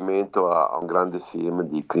riferimento a un grande film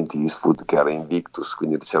di Clint Eastwood che era Invictus,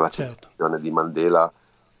 quindi c'è la citazione di Mandela,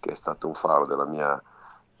 che è stato un faro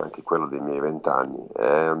anche quello dei miei 20 anni.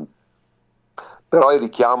 Però il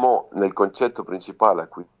richiamo nel concetto principale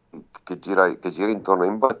che gira intorno a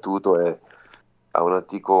Imbattuto è a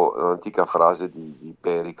un'antica frase di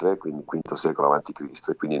Pericle, quindi V secolo a.C.,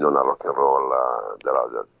 e quindi non al rock and roll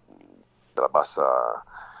della la bassa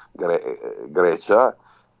Grecia,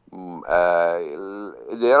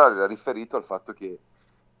 ed era riferito al fatto che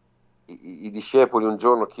i discepoli un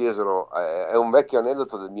giorno chiesero, è un vecchio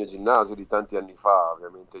aneddoto del mio ginnasio di tanti anni fa,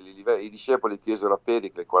 ovviamente, i discepoli chiesero a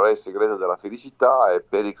Pericle qual è il segreto della felicità, e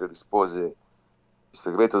Pericle rispose: il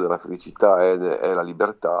segreto della felicità è la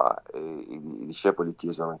libertà. E i discepoli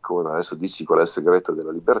chiesero ancora: adesso dici qual è il segreto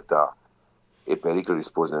della libertà? E Pericle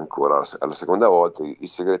rispose ancora alla seconda volta: il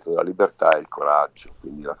segreto della libertà è il coraggio.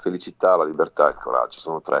 Quindi la felicità, la libertà e il coraggio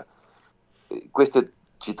sono tre. Queste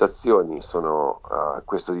citazioni sono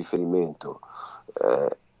questo riferimento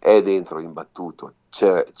è dentro imbattuto, ci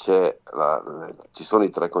sono i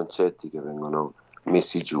tre concetti che vengono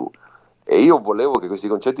messi giù, e io volevo che questi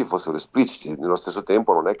concetti fossero espliciti. Nello stesso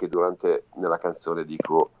tempo non è che nella canzone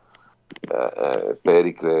dico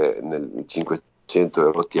Pericle nel 500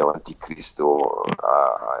 e rotti avanti Cristo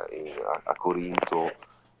a Corinto,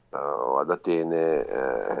 ad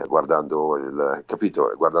Atene, guardando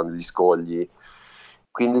gli scogli.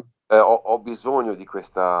 Quindi ho bisogno di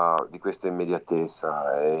questa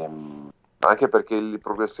immediatezza, anche perché le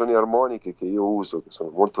progressioni armoniche che io uso, che sono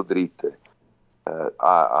molto dritte,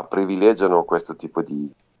 privilegiano questo tipo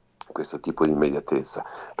di immediatezza,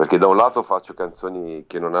 perché da un lato faccio canzoni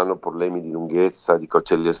che non hanno problemi di lunghezza, dico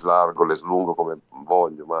ce le slargo, le slungo come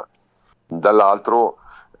voglio, ma dall'altro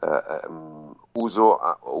uso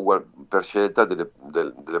per scelta delle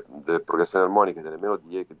progressioni armoniche, delle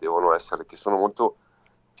melodie che sono molto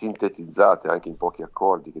sintetizzate anche in pochi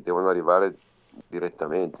accordi, che devono arrivare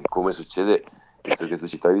direttamente, come succede, visto che tu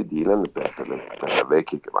citavi Dylan, per le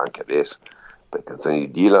vecchie, ma anche adesso, per canzoni di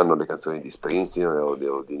Dylan o le canzoni di Springsteen o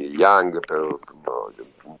di Neil Young, per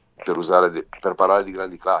parlare di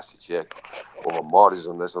grandi classici, ecco, o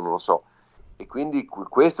Morrison, adesso non lo so. E quindi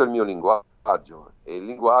questo è il mio linguaggio, e il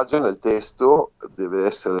linguaggio nel testo deve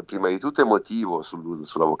essere prima di tutto emotivo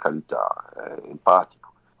sulla vocalità, empatico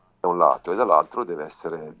da un lato, e dall'altro deve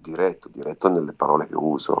essere diretto nelle parole che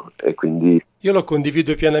uso. E quindi io lo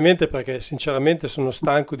condivido pienamente, perché sinceramente sono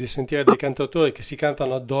stanco di sentire dei cantautori che si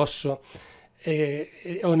cantano addosso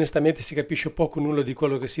e onestamente si capisce poco nulla di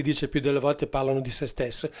quello che si dice, più delle volte parlano di se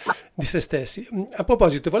stessi. A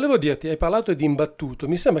proposito, volevo dirti, hai parlato di imbattuto,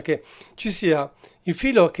 mi sembra che ci sia il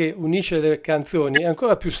filo che unisce le canzoni è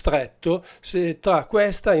ancora più stretto se tra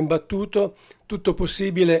questa, imbattuto, tutto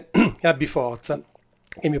possibile e abbi forza.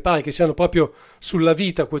 E mi pare che siano proprio sulla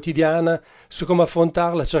vita quotidiana, su come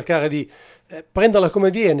affrontarla, cercare di prenderla come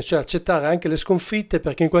viene, cioè accettare anche le sconfitte,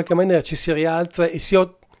 perché in qualche maniera ci si rialza e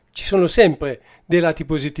ci sono sempre dei lati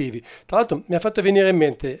positivi. Tra l'altro mi ha fatto venire in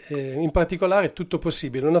mente in particolare Tutto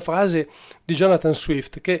possibile, una frase di Jonathan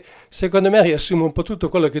Swift che secondo me riassume un po' tutto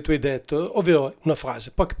quello che tu hai detto, ovvero una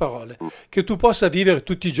frase, poche parole: che tu possa vivere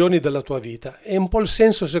tutti i giorni della tua vita. È un po' il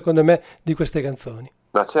senso, secondo me, di queste canzoni.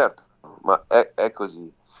 Ma certo, ma è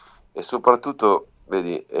così, e soprattutto,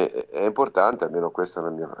 vedi, è importante, almeno questo è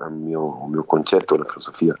il mio concetto, la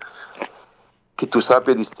filosofia, che tu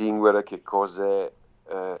sappia distinguere che cos'è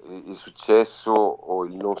il successo o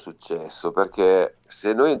il non successo, perché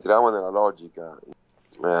se noi entriamo nella logica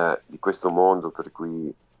di questo mondo per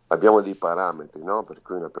cui abbiamo dei parametri, no? Per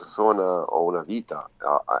cui una persona o una vita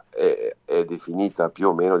è definita più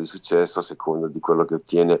o meno di successo a seconda di quello che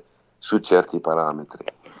ottiene su certi parametri.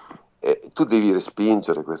 Tu devi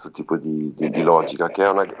respingere questo tipo di logica, che è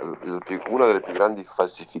una delle più grandi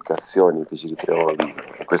falsificazioni che ci ritroviamo a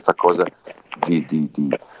vivere, questa cosa di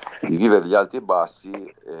vivere gli alti e bassi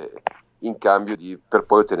in cambio per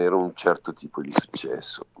poi ottenere un certo tipo di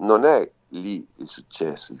successo. Non è lì il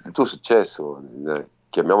successo. Il tuo successo,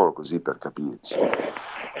 chiamiamolo così per capirci,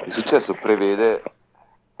 il successo prevede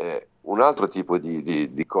un altro tipo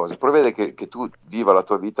di cose, prevede che tu viva la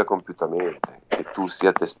tua vita compiutamente, che tu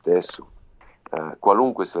sia te stesso,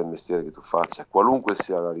 qualunque sia il mestiere che tu faccia, qualunque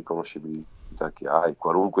sia la riconoscibilità che hai,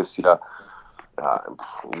 qualunque sia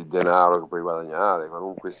il denaro che puoi guadagnare,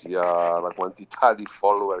 qualunque sia la quantità di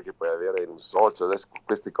follower che puoi avere in un social, adesso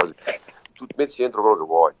queste cose, tu metti dentro quello che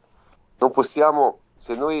vuoi. Non possiamo,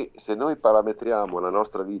 se noi parametriamo la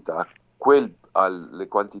nostra vita alle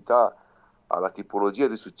quantità, alla tipologia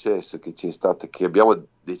di successo che c'è stata, che abbiamo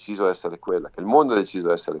deciso di essere quella, che il mondo ha deciso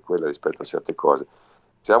di essere quella rispetto a certe cose,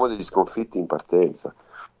 siamo degli sconfitti in partenza.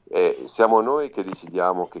 Siamo noi che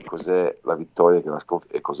decidiamo che cos'è la vittoria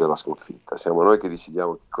e cos'è la sconfitta. Siamo noi che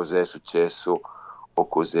decidiamo che cos'è successo o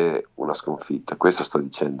cos'è una sconfitta. Questo sto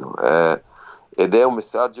dicendo. Ed è un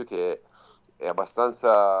messaggio che è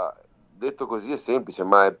abbastanza, detto così è semplice,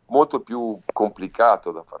 ma è molto più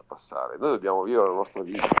complicato da far passare. Noi dobbiamo vivere la nostra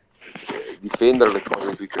vita, difendere le cose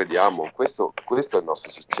in cui crediamo. Questo è il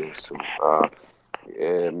nostro successo.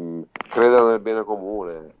 credere nel bene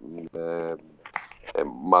comune,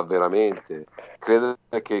 ma veramente credere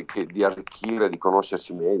che di arricchire, di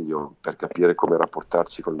conoscerci meglio per capire come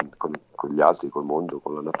rapportarci con gli altri, col mondo,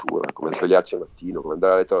 con la natura, come svegliarci al mattino, come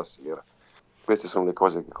andare a letto la sera. Queste sono le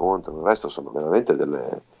cose che contano, il resto sono veramente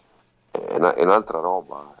è un'altra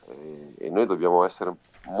roba, e noi dobbiamo essere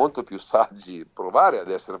molto più saggi, provare ad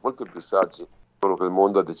essere molto più saggi di quello che il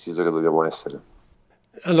mondo ha deciso che dobbiamo essere.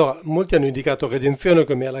 Allora, molti hanno indicato Redenzione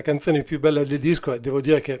come la canzone più bella del disco e devo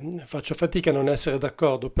dire che faccio fatica a non essere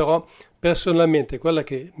d'accordo, però personalmente quella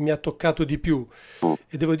che mi ha toccato di più,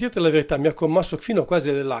 e devo dirti la verità, mi ha commosso fino quasi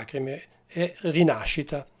alle lacrime, è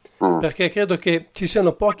Rinascita, perché credo che ci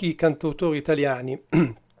siano pochi cantautori italiani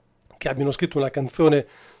che abbiano scritto una canzone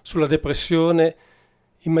sulla depressione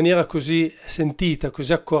in maniera così sentita,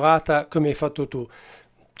 così accorata come hai fatto tu.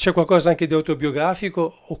 C'è qualcosa anche di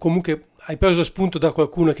autobiografico o comunque hai preso spunto da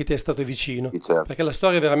qualcuno che ti è stato vicino? Sì, certo. Perché la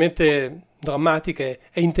storia è veramente drammatica,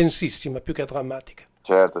 è intensissima più che drammatica.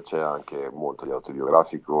 Certo, c'è anche molto di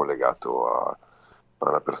autobiografico legato a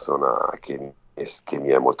una persona che mi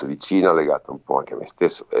è molto vicina, legato un po' anche a me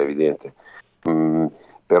stesso, è evidente.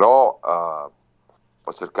 Però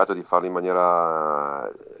ho cercato di farlo in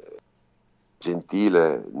maniera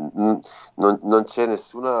gentile. Non c'è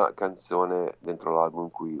nessuna canzone dentro l'album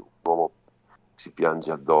in cui un uomo si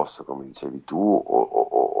piange addosso, come dicevi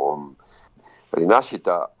tu,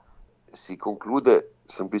 Rinascita si conclude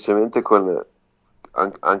semplicemente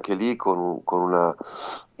anche lì con una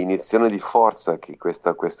iniezione di forza che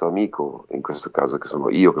questo amico, in questo caso che sono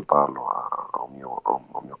io che parlo a un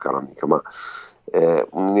mio caro amico, ma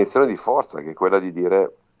un'iniezione di forza che è quella di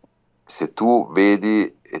dire: se tu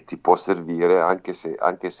vedi e ti può servire, anche se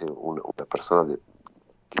una persona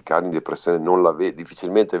che cade in depressione non la vede,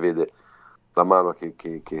 difficilmente vede la mano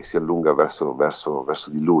che si allunga verso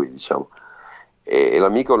di lui, diciamo. E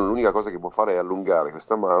l'amico l'unica cosa che può fare è allungare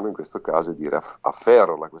questa mano, in questo caso, e dire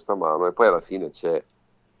afferrala questa mano, e poi alla fine c'è,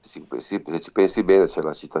 se ci pensi bene, c'è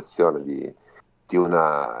la citazione di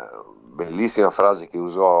una bellissima frase che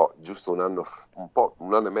usò giusto un anno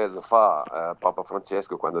e mezzo fa Papa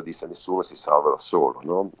Francesco, quando disse: nessuno si salva da solo,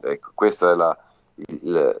 no? Ecco, questa è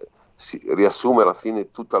si riassume alla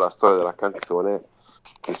fine tutta la storia della canzone,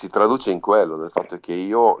 che si traduce in quello, nel fatto che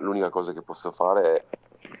io l'unica cosa che posso fare è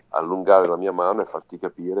allungare la mia mano e farti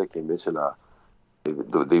capire che invece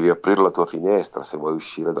devi aprire la tua finestra se vuoi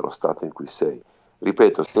uscire dallo stato in cui sei.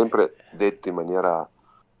 Ripeto, sempre detto in maniera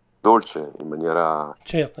dolce, in maniera...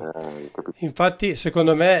 Certo, infatti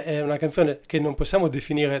secondo me è una canzone che non possiamo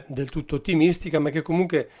definire del tutto ottimistica, ma che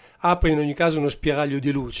comunque apre in ogni caso uno spiraglio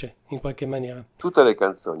di luce, in qualche maniera. Tutte le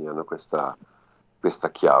canzoni hanno questa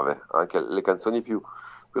chiave, anche le canzoni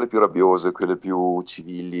quelle più rabbiose, quelle più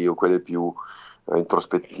civili, o quelle più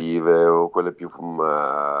introspettive, o quelle più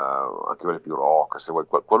anche quelle più rock, se vuoi,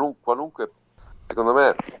 qualunque, secondo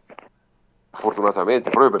me,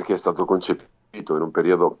 fortunatamente, proprio perché è stato concepito in un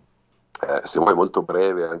periodo se vuoi molto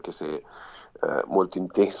breve, anche se molto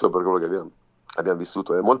intenso per quello che abbiamo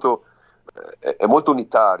vissuto, è molto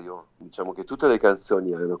unitario, diciamo che tutte le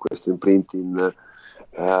canzoni hanno questo imprinting,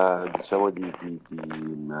 diciamo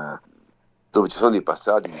dove ci sono dei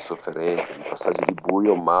passaggi di sofferenza, dei passaggi di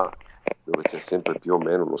buio, ma dove c'è sempre più o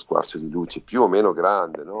meno uno squarcio di luce, più o meno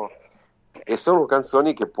grande, no? E sono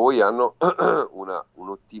canzoni che poi hanno un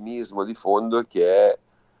ottimismo di fondo che è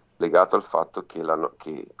legato al fatto che la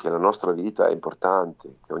nostra vita è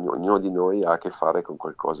importante, che ognuno di noi ha a che fare con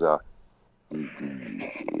qualcosa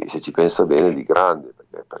se ci pensa bene, di grande,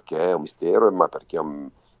 perché è un mistero, ma perché è un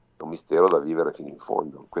mistero da vivere fino in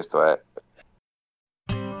fondo. Questo è.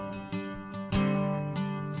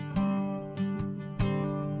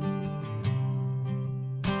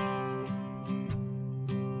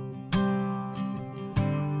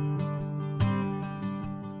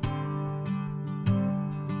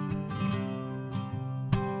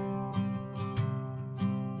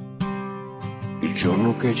 Il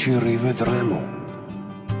giorno che ci rivedremo,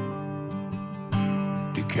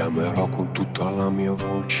 ti chiamerò con tutta la mia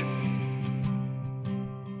voce.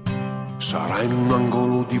 Sarà in un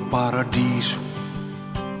angolo di paradiso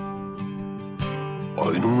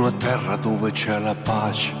o in una terra dove c'è la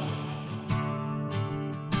pace.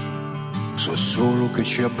 So solo che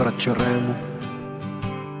ci abbracceremo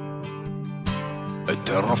e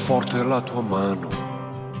terrò forte la tua mano.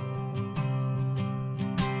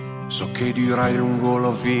 So che dirai lungo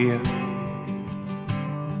la via,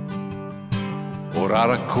 ora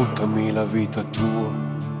raccontami la vita tua,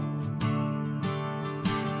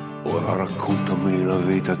 ora raccontami la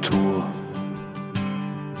vita tua.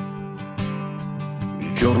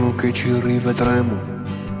 Il giorno che ci rivedremo,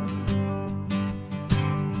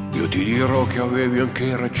 io ti dirò che avevi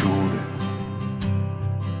anche ragione,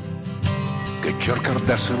 che cercare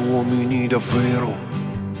d'essere uomini davvero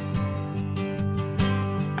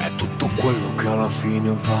è tutto quello che alla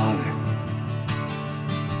fine vale.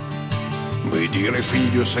 Vuoi dire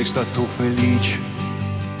figlio sei stato felice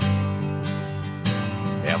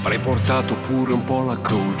e avrei portato pure un po' la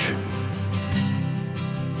croce,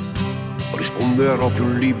 risponderò più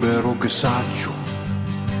libero che saggio,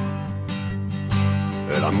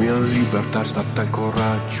 e la mia libertà è stata il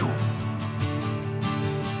coraggio,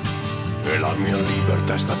 e la mia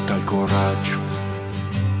libertà è stata il coraggio.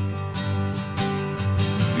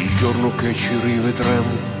 Il giorno che ci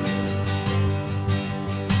rivedremo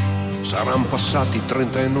saranno passati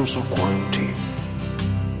 30 e non so quanti,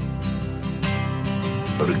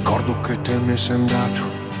 ricordo che te ne sei andato,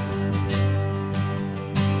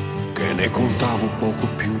 che ne contavo poco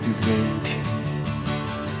più di 20.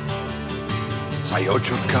 Sai, ho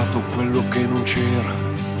cercato quello che non c'era,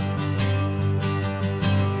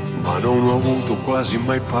 ma non ho avuto quasi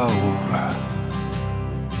mai paura.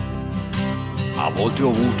 A volte ho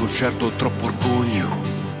avuto certo troppo orgoglio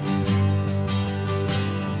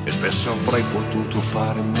e spesso avrei potuto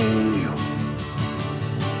fare meglio,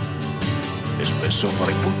 e spesso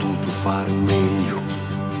avrei potuto fare meglio.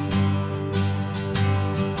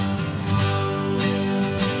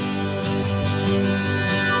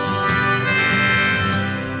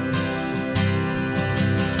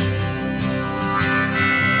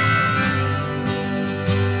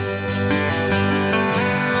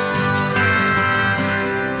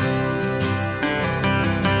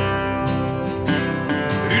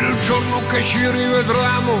 Che ci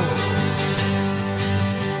rivedremo,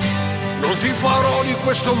 non ti farò di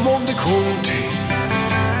questo mondo i conti.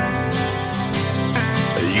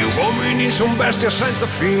 Gli uomini son bestie senza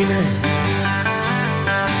fine,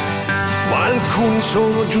 ma alcuni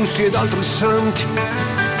sono giusti ed altri santi.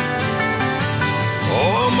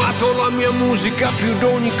 Ho amato la mia musica più di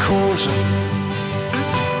ogni cosa,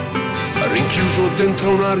 rinchiuso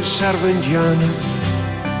dentro una riserva indiana.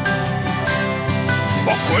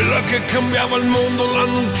 Ma quella che cambiava il mondo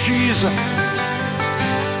l'hanno uccisa,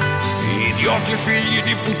 idioti figli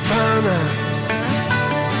di puttana,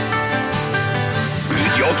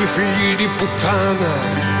 idioti figli di puttana.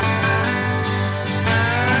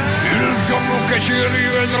 Il giorno che ci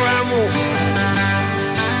rivedremo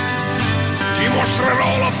ti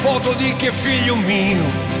mostrerò la foto di chi è figlio mio,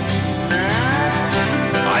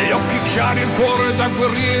 ha gli occhi chiari e il cuore da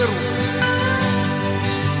guerriero,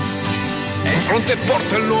 in fronte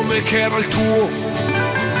porta il nome che era il tuo.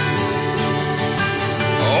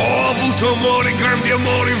 Ho avuto amori, grandi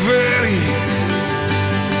amori veri,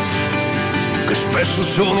 che spesso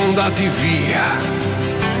sono andati via.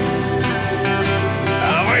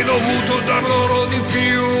 Avrei dovuto dar loro di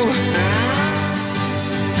più,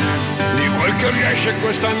 di quel che riesce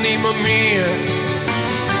quest'anima mia,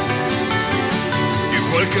 di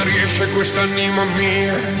quel che riesce quest'anima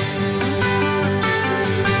mia.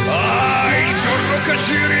 Il giorno che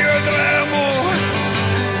ci rivedremo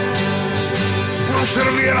non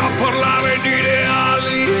servirà parlare di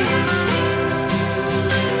ideali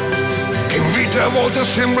che in vita a volte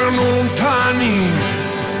sembrano lontani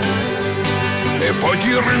e poi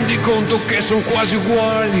ti rendi conto che sono quasi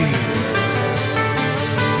uguali.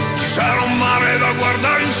 Ci sarà un mare da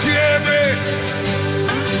guardare insieme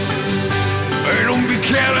e un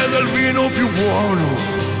bicchiere del vino più buono.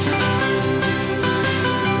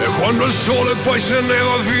 E quando il sole poi se ne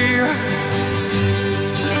va via,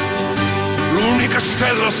 l'unica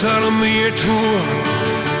stella sarà mia e tua,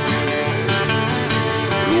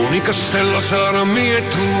 l'unica stella sarà mia e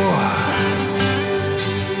tua.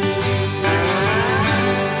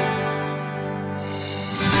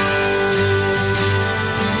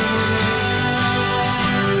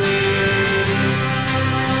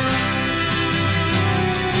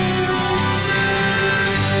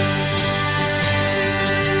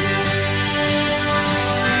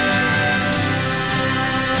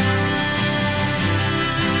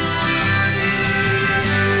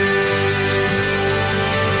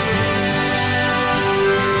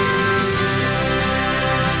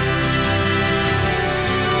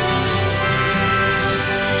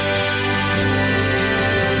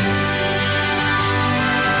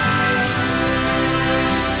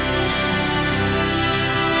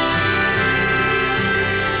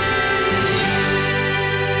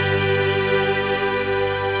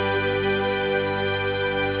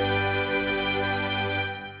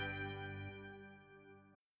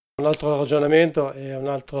 Un altro ragionamento e un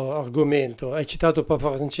altro argomento. Hai citato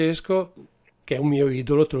Papa Francesco, che è un mio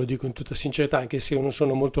idolo, te lo dico in tutta sincerità, anche se io non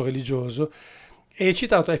sono molto religioso, E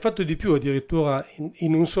hai fatto di più addirittura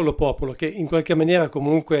in un solo popolo, che in qualche maniera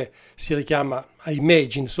comunque si richiama a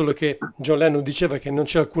Imagine, solo che John Lennon diceva che non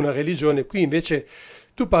c'è alcuna religione, qui invece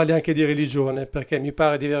tu parli anche di religione, perché mi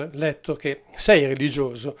pare di aver letto che sei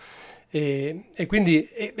religioso, e quindi,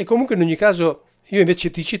 e comunque in ogni caso, io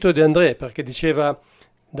invece ti cito De André, perché diceva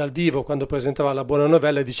dal vivo, quando presentava la buona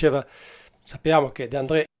novella, diceva, sappiamo che De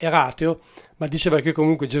André era ateo, ma diceva che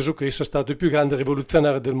comunque Gesù Cristo è stato il più grande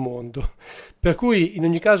rivoluzionario del mondo. Per cui, in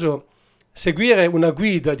ogni caso, seguire una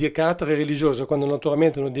guida di carattere religioso, quando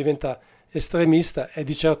naturalmente non diventa estremista, è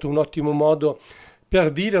di certo un ottimo modo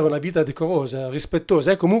per vivere una vita decorosa,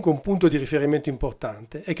 rispettosa, è comunque un punto di riferimento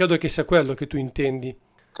importante, e credo che sia quello che tu intendi.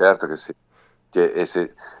 Certo che sì. E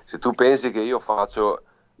se tu pensi che io faccio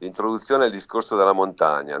l'introduzione al discorso della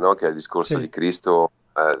montagna, no? Che è il discorso Sì. di Cristo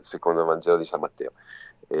secondo il Vangelo di San Matteo,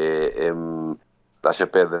 lascia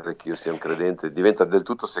perdere che io sia un credente, diventa del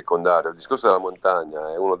tutto secondario. Il discorso della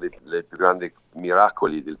montagna è uno dei più grandi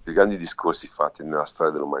miracoli, dei più grandi discorsi fatti nella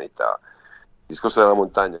storia dell'umanità. Il discorso della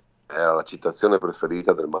montagna era la citazione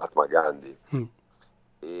preferita del Mahatma Gandhi.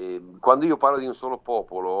 E quando io parlo di un solo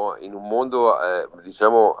popolo, in un mondo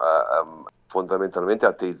fondamentalmente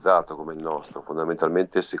ateizzato come il nostro,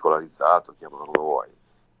 fondamentalmente secolarizzato, chiamalo come vuoi,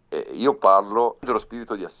 io parlo dello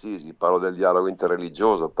spirito di Assisi, parlo del dialogo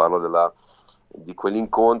interreligioso, parlo di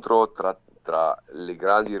quell'incontro tra le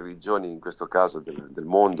grandi religioni, in questo caso del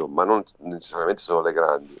mondo, ma non necessariamente solo le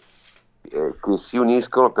grandi, che si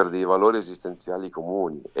uniscono per dei valori esistenziali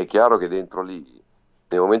comuni. È chiaro che dentro lì,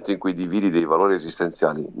 nel momento in cui dividi dei valori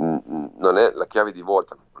esistenziali, non è la chiave di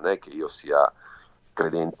volta, non è che io sia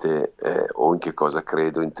credente o in che cosa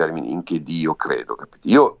credo, in termini in che Dio credo, capito?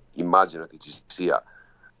 Io immagino che ci sia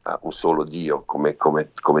un solo Dio, come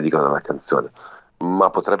dicono nella canzone, ma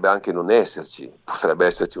potrebbe anche non esserci, potrebbe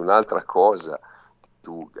esserci un'altra cosa,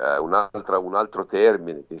 un altro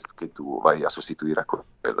termine che tu vai a sostituire a quello.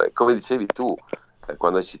 Come dicevi tu,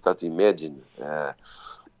 quando hai citato Imagine,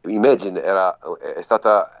 Imagine è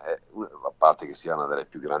stata, a parte che sia una delle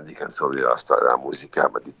più grandi canzoni della storia della musica,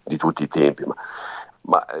 ma di tutti i tempi,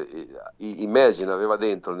 ma Imagine aveva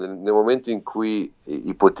dentro, nel momento in cui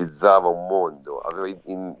ipotizzava un mondo, aveva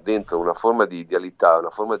dentro una forma di idealità, una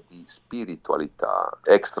forma di spiritualità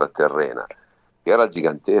extraterrena, che era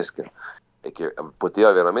gigantesca e che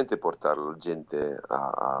poteva veramente portare la gente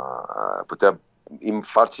poteva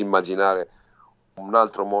farci immaginare un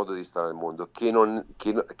altro modo di stare al mondo, che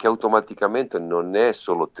automaticamente non è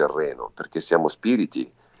solo terreno, perché siamo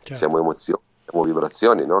spiriti, Certo. siamo emozioni, siamo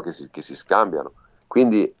vibrazioni, no? che si scambiano.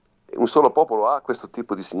 Quindi un solo popolo ha questo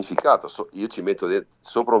tipo di significato. Io ci metto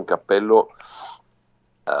sopra un cappello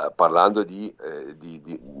parlando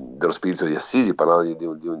dello spirito di Assisi, parlando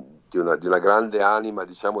di una grande anima,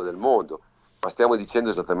 diciamo, del mondo, ma stiamo dicendo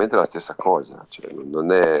esattamente la stessa cosa, cioè,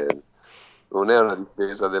 non è una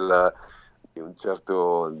difesa di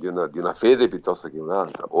una fede piuttosto che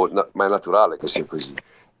un'altra, ma è naturale che sia così.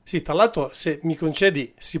 Sì, tra l'altro, se mi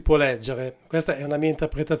concedi, si può leggere, questa è una mia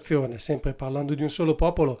interpretazione, sempre parlando di un solo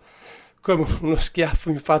popolo, come uno schiaffo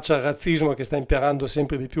in faccia al razzismo che sta imperando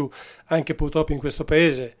sempre di più, anche purtroppo in questo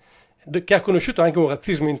paese, che ha conosciuto anche un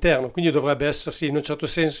razzismo interno, quindi dovrebbe essersi in un certo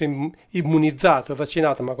senso immunizzato,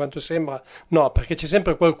 vaccinato, ma a quanto sembra no, perché c'è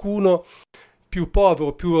sempre qualcuno più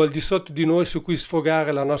povero, più al di sotto di noi su cui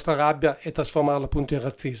sfogare la nostra rabbia e trasformarla appunto in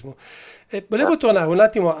razzismo. E volevo tornare un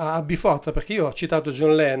attimo a Biforza, perché io ho citato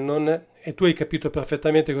John Lennon e tu hai capito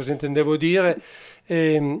perfettamente cosa intendevo dire.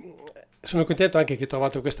 Sono contento anche che hai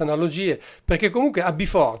trovato queste analogie, perché comunque a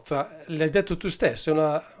Biforza, l'hai detto tu stesso,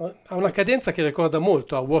 ha una cadenza che ricorda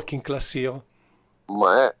molto a Working Class Hero.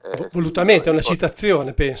 Ma Volutamente, è una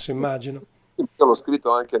citazione, penso, immagino. Io l'ho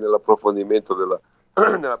scritto anche nell'approfondimento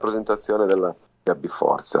nella presentazione della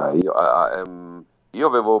Biforza. Io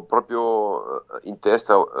avevo proprio in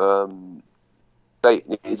testa,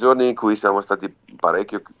 nei giorni in cui siamo stati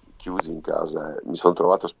parecchio chiusi in casa, mi sono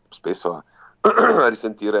trovato spesso a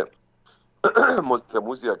risentire molta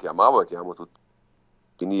musica che amavo e che amo tutti,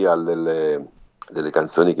 quindi delle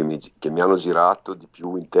canzoni che mi hanno girato di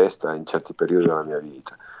più in testa in certi periodi della mia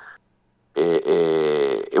vita.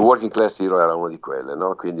 E Working Class Hero era una di quelle,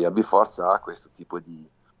 no? Quindi AB Forza ha questo tipo di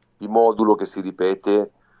modulo che si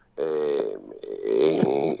ripete e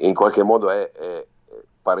in qualche modo è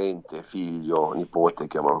parente, figlio, nipote,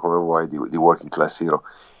 chiamalo come vuoi, di Working Class Hero.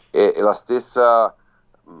 E la stessa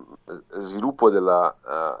sviluppo della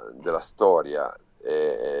storia.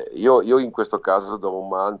 Io in questo caso do un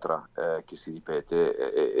mantra che si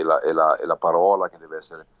ripete, e la parola che deve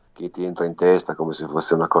essere, che ti entra in testa come se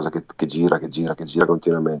fosse una cosa che gira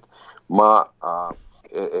continuamente, ma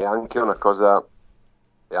è anche una cosa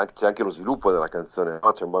c'è anche lo sviluppo della canzone,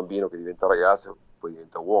 no? C'è un bambino che diventa ragazzo, poi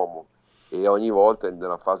diventa uomo, e ogni volta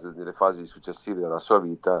nelle fasi successive della sua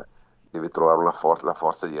vita deve trovare la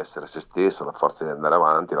forza di essere se stesso, la forza di andare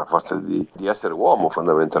avanti, la forza di essere uomo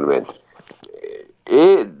fondamentalmente.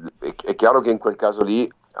 E è chiaro che in quel caso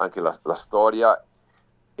lì anche la storia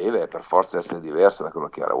deve per forza essere diversa da quello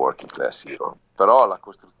che era Working Class Hero, però la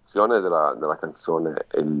costruzione della canzone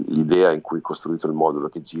e l'idea in cui è costruito il modulo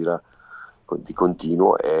che gira di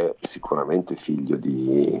continuo è sicuramente figlio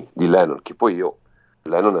di Lennon, che poi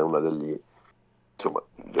Lennon è una delle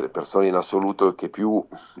persone in assoluto che più,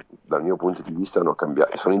 dal mio punto di vista,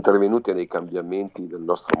 sono intervenute nei cambiamenti del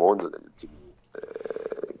nostro mondo negli ultimi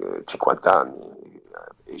 50 anni.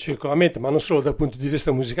 Sicuramente, ma non solo dal punto di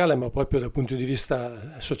vista musicale, ma proprio dal punto di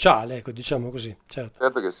vista sociale, ecco, diciamo così.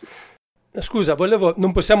 Certo che sì. Scusa,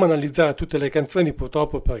 non possiamo analizzare tutte le canzoni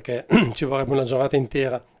purtroppo perché ci vorrebbe una giornata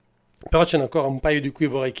intera, però ce n'è ancora un paio di cui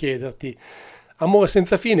vorrei chiederti. Amore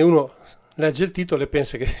senza fine, uno legge il titolo e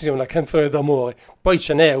pensa che sia una canzone d'amore, poi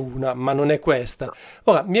ce n'è una, ma non è questa.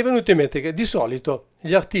 Ora, mi è venuto in mente che di solito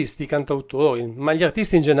gli artisti, i cantautori, ma gli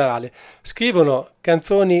artisti in generale, scrivono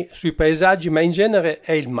canzoni sui paesaggi, ma in genere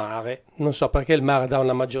è il mare. Non so perché il mare dà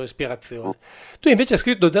una maggiore ispirazione. Tu invece hai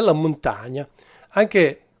scritto della montagna,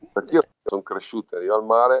 anche... Perché io sono cresciuto, arrivo al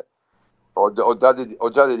mare, ho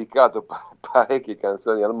già dedicato parecchie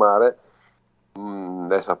canzoni al mare,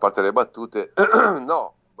 adesso a parte le battute,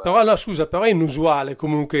 no. Però no, scusa, però è inusuale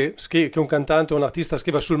comunque che un cantante o un artista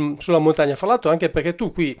scriva sulla montagna. Fra l'altro anche perché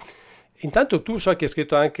tu qui, intanto tu so che hai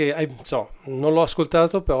scritto anche, non l'ho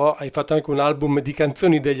ascoltato, però hai fatto anche un album di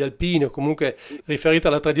canzoni degli alpini o comunque riferita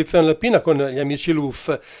alla tradizione alpina con gli amici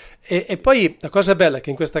Luff. E poi la cosa bella è che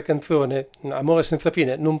in questa canzone, Amore senza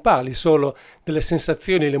fine, non parli solo delle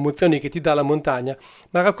sensazioni e le emozioni che ti dà la montagna,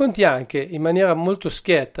 ma racconti anche in maniera molto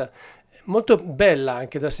schietta, molto bella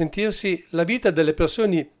anche da sentirsi, la vita delle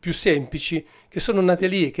persone più semplici che sono nate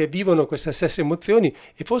lì e che vivono queste stesse emozioni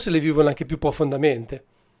e forse le vivono anche più profondamente.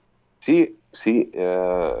 Sì,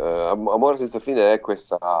 Amore senza fine è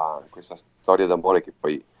questa storia d'amore che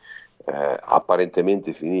poi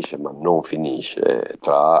apparentemente finisce, ma non finisce,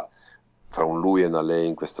 tra un lui e una lei,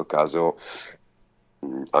 in questo caso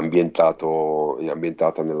ambientata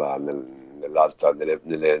nelle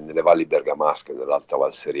valli bergamasche, nell'Alta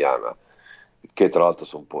Valseriana, che tra l'altro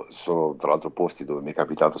sono tra l'altro posti dove mi è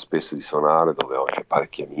capitato spesso di suonare, dove ho anche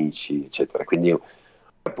parecchi amici, eccetera. Quindi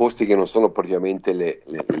posti che non sono propriamente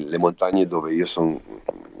le montagne dove io sono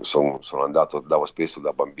andato, andavo spesso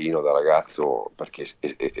da bambino, da ragazzo, perché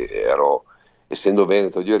essendo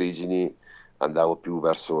veneto di origini, andavo più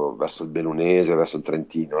verso il bellunese, verso il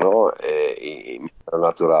Trentino, no? In maniera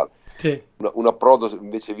naturale. Sì. Un approdo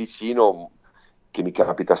invece vicino che mi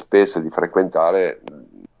capita spesso di frequentare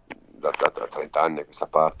da 30 anni a questa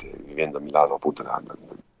parte, vivendo a Milano appunto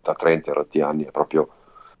da 30 rotti anni,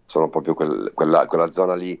 sono proprio quella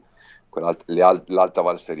zona lì, l'Alta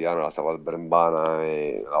Valseriana, l'Alta Val Brembana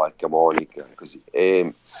e la Val Camonica, così.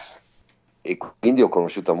 E quindi ho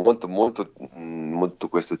conosciuto molto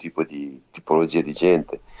questo tipo di tipologia di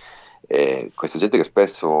gente, questa gente che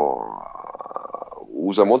spesso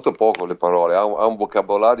usa molto poco le parole, ha un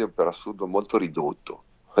vocabolario per assurdo molto ridotto,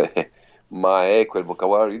 ma è quel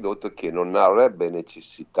vocabolario ridotto che non avrebbe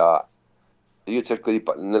necessità. Io cerco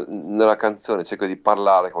nella canzone cerco di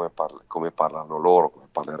parlare come parlano loro, come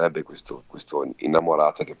parlerebbe questo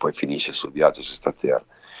innamorato che poi finisce sul viaggio su sta terra.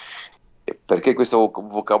 Perché questo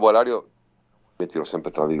vocabolario, metterò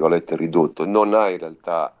sempre tra virgolette, ridotto, non ha in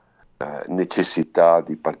realtà necessità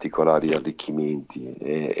di particolari arricchimenti,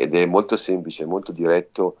 ed è molto semplice, molto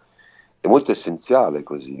diretto e molto essenziale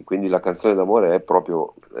così. Quindi la canzone d'amore è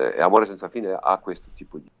proprio Amore senza fine, ha questo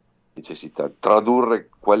tipo di necessità, tradurre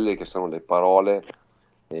quelle che sono le parole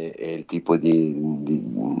e il tipo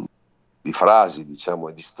di frasi, diciamo,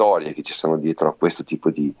 e di storie che ci sono dietro a questo tipo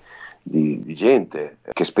di gente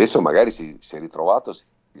che spesso magari si è ritrova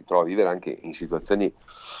a vivere anche in situazioni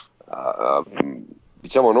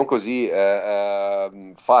diciamo non così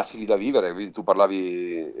facili da vivere. Tu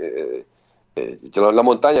parlavi la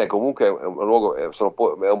montagna è comunque un luogo,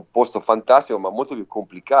 è un posto fantastico, ma molto più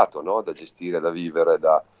complicato, no? Da gestire, da vivere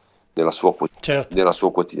nella sua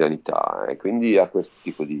quotidianità, e quindi ha questo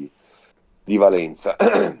tipo di valenza.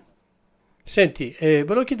 Senti,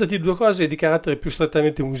 volevo chiederti due cose di carattere più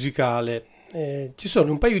strettamente musicale. Ci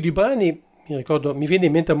sono un paio di brani, mi viene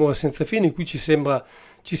in mente Amore senza fine, in cui ci sembra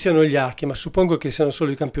ci siano gli archi, ma suppongo che siano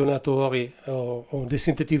solo i campionatori o dei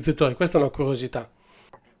sintetizzatori. Questa è una curiosità.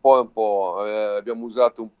 Un po', abbiamo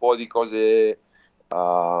usato un po' di cose,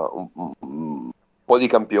 un po' di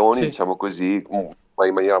campioni, sì, diciamo così, ma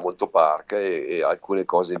in maniera molto parca, e alcune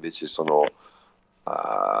cose invece sono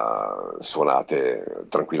suonate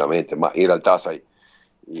tranquillamente, ma in realtà sai,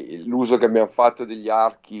 l'uso che abbiamo fatto degli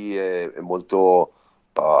archi è molto,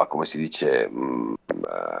 come si dice,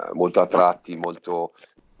 molto a tratti, molto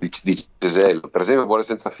di cesello. Per esempio Buone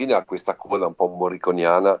senza fine ha questa coda un po'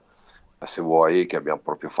 morriconiana, se vuoi, che abbiamo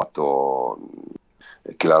proprio fatto,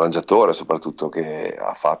 che l'arrangiatore soprattutto che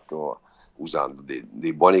ha fatto usando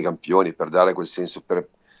dei buoni campioni per dare quel senso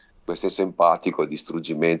empatico di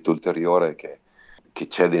struggimento ulteriore che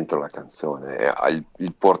c'è dentro la canzone.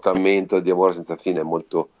 Il portamento di Amore senza fine è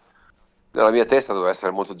molto, nella mia testa doveva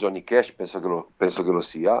essere molto Johnny Cash, penso che lo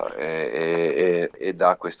sia, e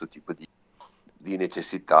dà questo tipo di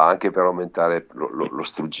necessità anche per aumentare lo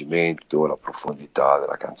struggimento, la profondità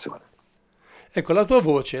della canzone. Ecco, la tua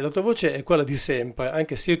voce è quella di sempre,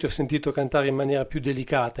 anche se io ti ho sentito cantare in maniera più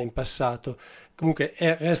delicata in passato. Comunque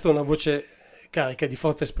resta una voce carica di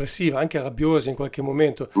forza espressiva, anche rabbiosa in qualche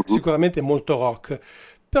momento, sicuramente molto rock.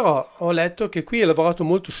 Però ho letto che qui hai lavorato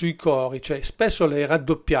molto sui cori, cioè spesso l'hai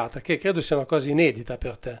raddoppiata, che credo sia una cosa inedita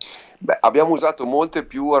per te. Beh, abbiamo usato molte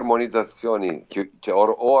più armonizzazioni, cioè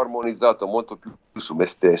ho armonizzato molto più su me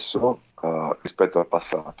stesso rispetto al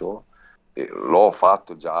passato. L'ho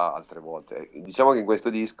fatto già altre volte. Diciamo che in questo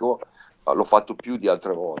disco l'ho fatto più di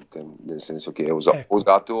altre volte, nel senso che ho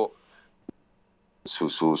usato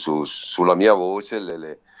sulla mia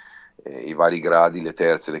voce i vari gradi, le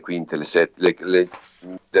terze, le quinte, le sette,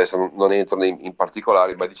 adesso non entro in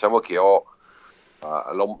particolari, ma diciamo che l'ho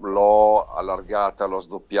allargata, l'ho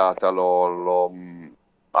sdoppiata, l'ho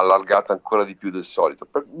allargata ancora di più del solito.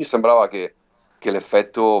 Mi sembrava che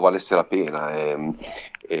l'effetto valesse la pena,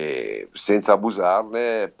 e senza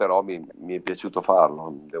abusarne, però mi è piaciuto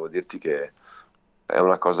farlo. Devo dirti che è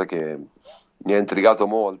una cosa che mi ha intrigato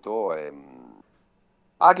molto,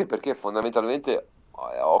 anche perché fondamentalmente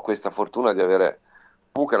ho questa fortuna di avere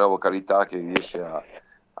comunque una vocalità che riesce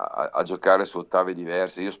a giocare su ottave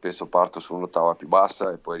diverse. Io spesso parto su un'ottava più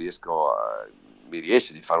bassa e poi mi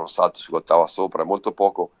riesce di fare un salto sull'ottava sopra. Molto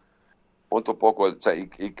poco, cioè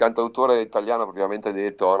il cantautore italiano propriamente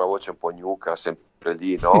detto ha una voce un po' gnuca, sempre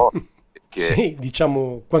lì, no? Sì,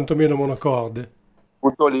 diciamo quantomeno monocorde.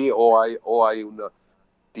 Appunto lì o hai un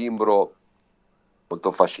timbro molto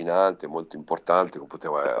affascinante, molto importante, come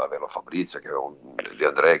poteva averlo Fabrizio, di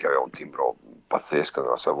Andrea, che aveva un timbro pazzesco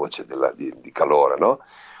nella sua voce di calore, no?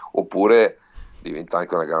 Oppure diventa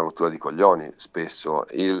anche una gran rottura di coglioni spesso.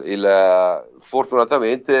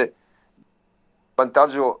 Fortunatamente il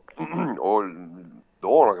vantaggio o il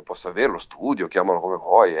dono che possa avere lo studio, chiamalo come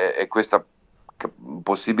vuoi, è questa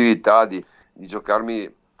possibilità di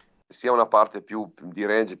giocarmi sia una parte più di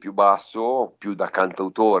range più basso, più da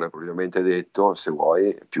cantautore propriamente detto, se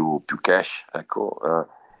vuoi, più cash, ecco,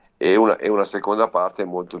 e una seconda parte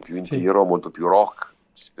molto più in tiro, molto più rock,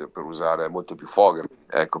 per usare, molto più Fogger,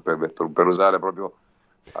 ecco, per usare proprio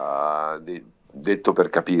detto per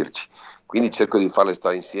capirci. Quindi cerco di farle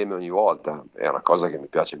stare insieme ogni volta, è una cosa che mi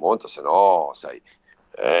piace molto, se no, sai,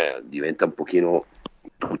 diventa un pochino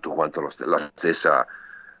tutto quanto la stessa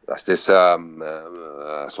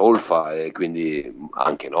solfa, e quindi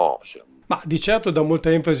anche no. Cioè. Ma di certo dà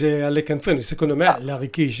molta enfasi alle canzoni, secondo me le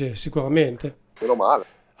arricchisce sicuramente. Meno male.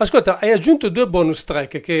 Ascolta, hai aggiunto 2 bonus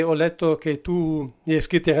track che ho letto che tu li hai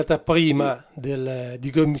scritti in realtà prima di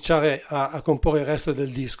cominciare a comporre il resto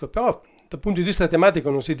del disco, però dal punto di vista tematico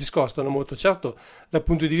non si discostano molto. Certo, dal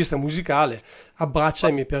punto di vista musicale,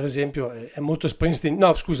 Abbracciami per esempio è molto Springsteen,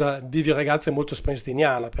 no scusa, Vivi ragazza è molto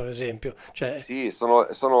springsteeniana per esempio. Cioè... Sì,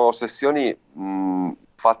 sono sessioni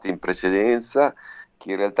fatte in precedenza, che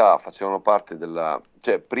in realtà facevano parte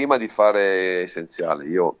cioè prima di fare Essenziale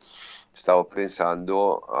io stavo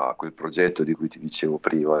pensando a quel progetto di cui ti dicevo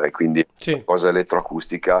prima, e quindi una cosa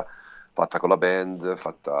elettroacustica fatta con la band,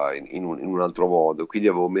 fatta in un altro modo, quindi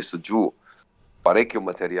avevo messo giù parecchio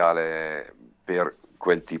materiale per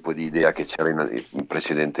quel tipo di idea che c'era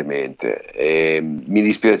precedentemente, e mi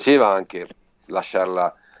dispiaceva anche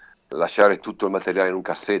lasciare tutto il materiale in un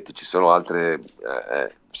cassetto. Ci sono altre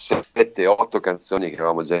 7-8 canzoni che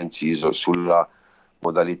avevamo già inciso sulla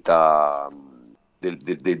modalità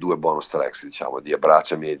dei 2 bonus tracks, diciamo, di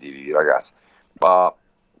Abbracciami e di Ragazza, ma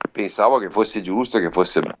pensavo che fosse giusto, che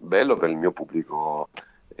fosse bello per il mio pubblico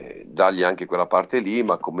dargli anche quella parte lì,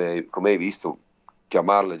 ma come hai visto,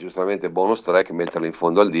 chiamarle giustamente bonus track e metterle in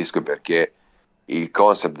fondo al disco, perché il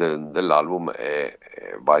concept dell'album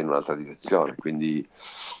va in un'altra direzione. Quindi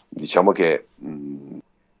diciamo che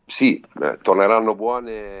sì, torneranno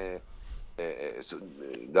buone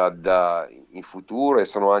in futuro, e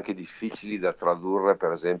sono anche difficili da tradurre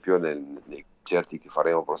per esempio nei concerti che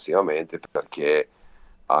faremo prossimamente, perché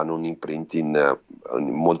hanno un imprinting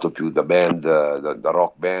molto più da band, da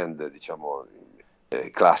rock band, diciamo,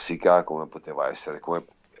 classica, come poteva essere,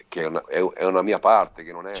 che è una mia parte,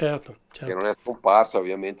 che non è, certo. che non è scomparsa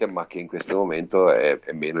ovviamente, ma che in questo momento è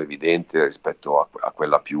meno evidente rispetto a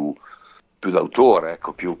quella più d'autore,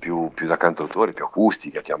 ecco, più da cantautore, più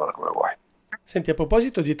acustica, chiamala come vuoi. Senti, a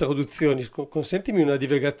proposito di traduzioni, consentimi una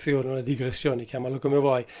divagazione, una digressione, chiamalo come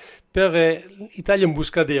vuoi. Per Italian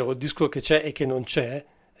Buscadero, il disco che c'è e che non c'è,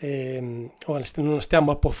 ora non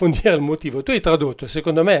stiamo a approfondire il motivo. Tu hai tradotto, e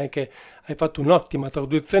secondo me anche hai fatto un'ottima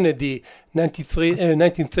traduzione di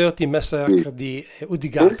 1930 Massacre di Udi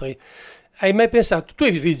Guthrie. Hai mai pensato, tu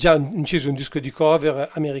avevi già inciso un disco di cover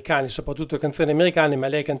americani, soprattutto canzoni americane, ma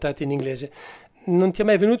le hai cantate in inglese. Non ti è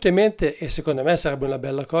mai venuto in mente, e secondo me sarebbe una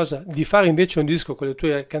bella cosa, di fare invece un disco con le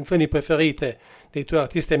tue canzoni preferite dei tuoi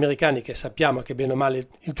artisti americani, che sappiamo che bene o male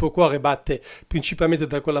il tuo cuore batte principalmente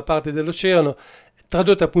da quella parte dell'oceano,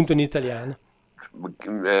 tradotte appunto in italiano?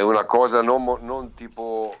 È una cosa non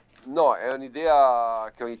tipo... No, è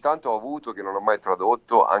un'idea che ogni tanto ho avuto, che non ho mai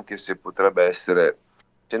tradotto, anche se potrebbe essere...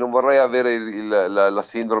 Cioè, non vorrei avere la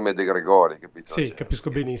sindrome De Gregori, capito? Sì, cioè, capisco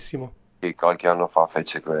benissimo. che qualche anno fa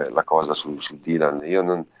fece la cosa su Dylan. Io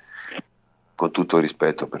non, con tutto il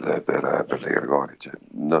rispetto per De Gregori, cioè,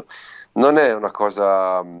 non è una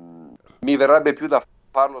cosa... mi verrebbe più da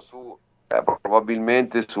farlo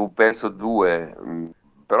probabilmente su un pezzo 2,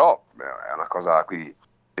 però è una cosa, quindi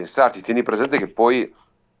pensarci, tieni presente che poi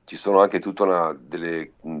ci sono anche tutta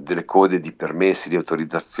delle code di permessi, di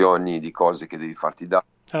autorizzazioni, di cose che devi farti dare.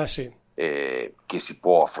 Ah sì. Che si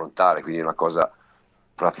può affrontare, quindi è una cosa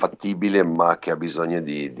fattibile, ma che ha bisogno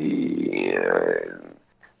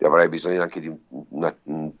avrai bisogno anche di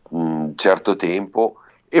un certo tempo,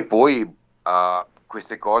 e poi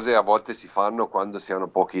queste cose a volte si fanno quando si hanno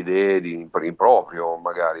poche idee in proprio,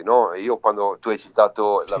 magari, no? Io, quando tu hai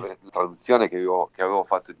citato la traduzione che avevo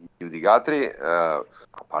fatto di Udi Guthrie, a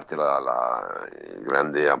parte il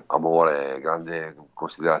grande amore, grande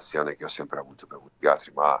considerazione che ho sempre avuto per Udi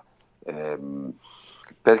Guthrie, ma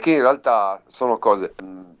perché in realtà sono cose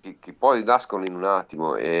che poi nascono in un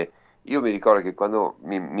attimo, e io mi ricordo che quando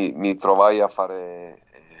mi trovai a fare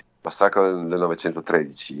Massacro del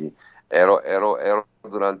 1913, ero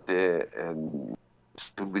durante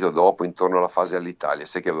subito dopo, intorno alla fase all'Italia,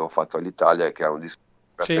 sai che avevo fatto all'Italia, che era un disco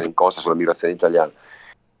in costa sulla migrazione italiana,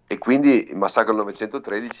 e quindi il Massacro del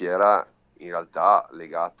 1913 era in realtà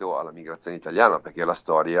legato alla migrazione italiana, perché è la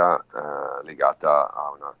storia legata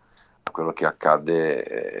a quello che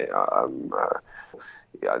accadde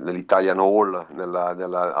nell'Italian Hall,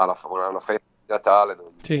 alla festa di Natale, dove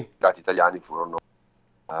i immigrati italiani furono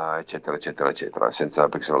eccetera eccetera eccetera,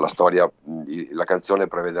 perché sennò la canzone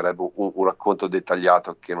prevederebbe un racconto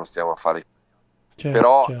dettagliato che non stiamo a fare,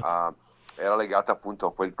 però era legata appunto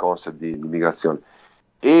a quel concept di migrazione.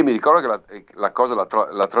 E mi ricordo che la cosa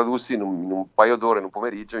la tradussi in un paio d'ore, in un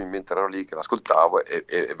pomeriggio, mentre ero lì che l'ascoltavo,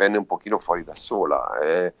 e venne un pochino fuori da sola.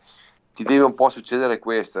 Ti deve un po' succedere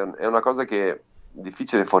questo, è una cosa che è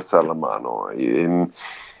difficile forzare la mano,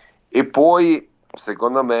 e poi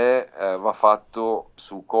secondo me va fatto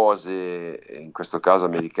su cose, in questo caso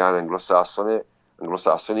americane,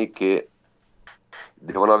 anglosassoni, che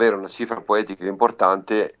devono avere una cifra poetica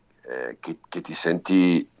importante, che ti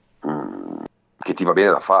senti che ti va bene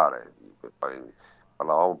da fare.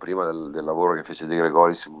 Parlavamo prima del lavoro che fece De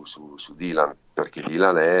Gregori su Dylan, perché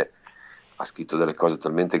Dylan ha scritto delle cose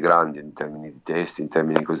talmente grandi in termini di testi, in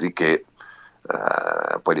termini così, che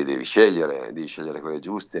poi le devi scegliere quelle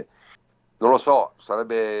giuste. Non lo so,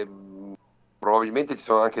 probabilmente ci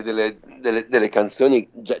sono anche delle canzoni,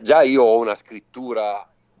 già io ho una scrittura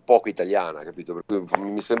poco italiana, capito? Per cui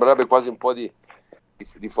mi sembrerebbe quasi un po' di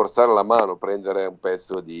forzare la mano, prendere un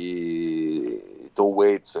pezzo di Tom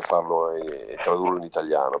Waits e farlo e tradurlo in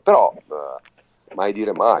italiano, però mai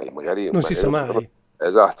dire mai, magari si sa mai.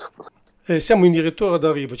 Esatto. Siamo addirittura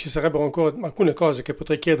d'arrivo, ci sarebbero ancora alcune cose che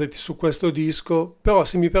potrei chiederti su questo disco, però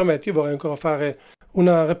se mi permetti io vorrei ancora fare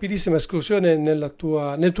una rapidissima escursione nel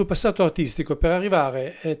tuo passato artistico, per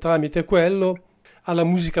arrivare tramite quello alla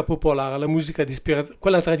musica popolare, alla musica di ispirazione,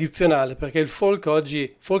 quella tradizionale, perché il folk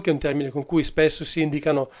oggi, folk è un termine con cui spesso si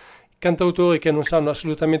indicano cantautori che non sanno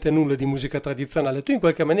assolutamente nulla di musica tradizionale. Tu in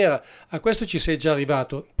qualche maniera a questo ci sei già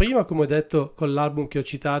arrivato, prima come ho detto con l'album che ho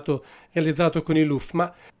citato realizzato con i Luff,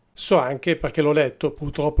 ma so anche, perché l'ho letto,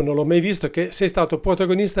 purtroppo non l'ho mai visto, che sei stato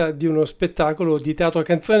protagonista di uno spettacolo di teatro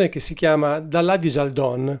canzone che si chiama Dall'Adige al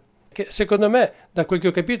Don, che secondo me, da quel che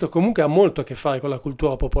ho capito, comunque ha molto a che fare con la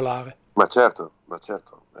cultura popolare. Ma certo,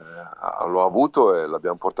 l'ho avuto e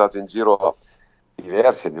l'abbiamo portato in giro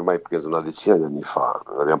diversi, ormai preso una decina di anni fa,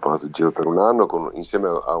 abbiamo parlato in giro per un anno insieme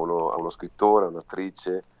a uno scrittore,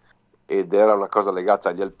 un'attrice, ed era una cosa legata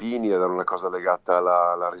agli alpini, era una cosa legata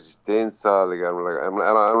alla resistenza, era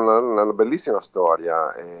una bellissima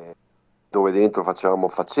storia, dove dentro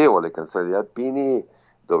facevo le canzoni degli alpini,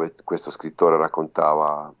 dove questo scrittore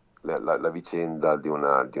raccontava la vicenda di un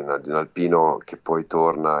alpino che poi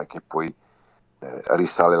torna e che poi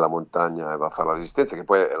risale la montagna e va a fare la resistenza, che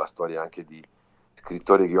poi è la storia anche di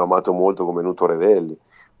scrittori che ho amato molto come Nuto Revelli.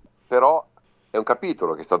 Però è un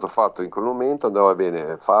capitolo che è stato fatto in quel momento, andava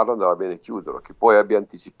bene farlo, andava bene chiuderlo, che poi abbia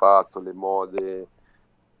anticipato le mode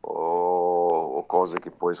o cose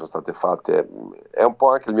che poi sono state fatte, è un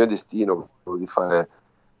po' anche il mio destino, di fare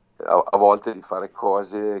a volte di fare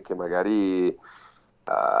cose che magari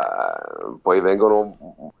poi vengono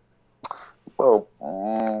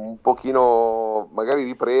un pochino magari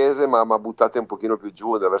riprese, ma buttate un pochino più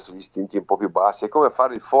giù, verso gli istinti un po' più bassi. È come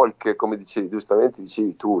fare il folk, come giustamente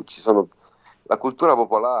dicevi tu, la cultura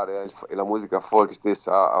popolare e la musica folk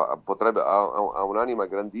stessa ha un'anima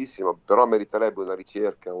grandissima, però meriterebbe una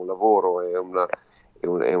ricerca, un lavoro e un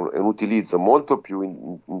utilizzo molto più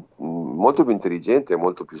intelligente e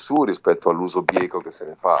molto più su rispetto all'uso bieco che se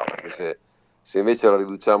ne fa, perché se invece la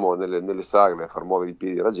riduciamo nelle sagre a far muovere i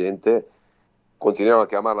piedi della gente, continuiamo a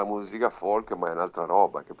chiamarla musica folk, ma è un'altra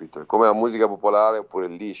roba, capito? È come la musica popolare oppure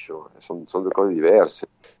il liscio, sono due cose diverse.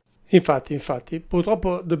 Infatti,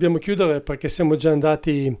 purtroppo dobbiamo chiudere perché siamo già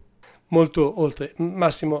andati molto oltre.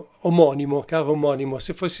 Massimo, caro omonimo,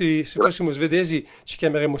 se fossimo svedesi ci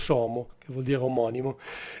chiameremo Somo, che vuol dire omonimo.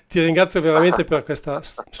 Ti ringrazio veramente per questa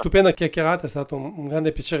stupenda chiacchierata, è stato un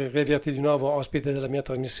grande piacere rivederti di nuovo ospite della mia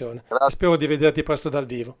trasmissione. Spero di vederti presto dal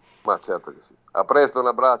vivo. Ma certo che sì. A presto, un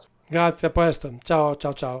abbraccio. Grazie, a presto.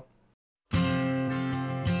 Ciao.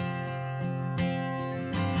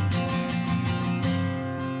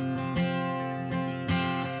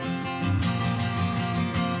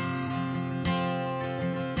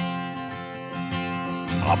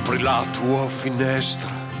 Apri la tua finestra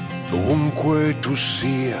ovunque tu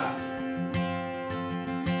sia.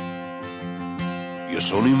 Io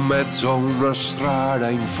sono in mezzo a una strada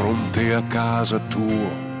in fronte a casa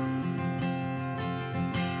tua.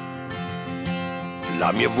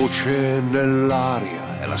 La mia voce è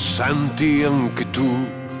nell'aria e la senti anche tu.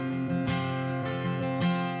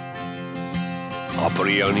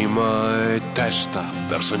 Apri anima e testa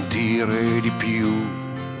per sentire di più.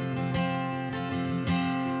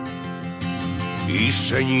 I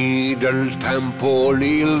segni del tempo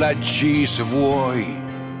li leggi se vuoi.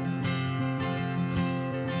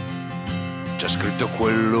 C'è scritto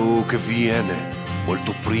quello che viene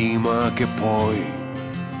molto prima che poi.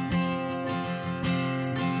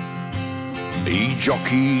 I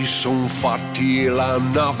giochi son fatti e la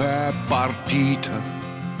nave è partita.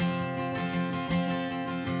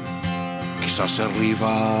 Chissà se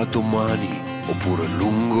arriva domani oppure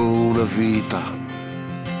lungo una vita.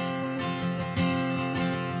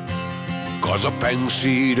 Cosa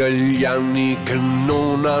pensi degli anni che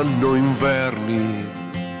non hanno inverni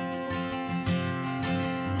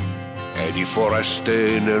e di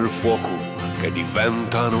foreste nel fuoco che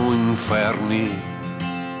diventano inferni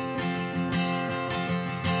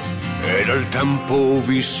e del tempo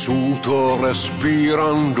vissuto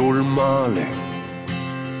respirando il male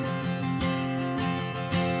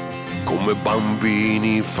come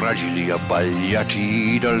bambini fragili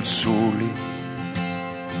abbagliati dal sole.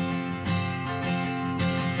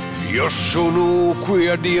 Io sono qui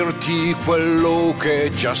a dirti quello che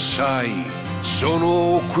già sai,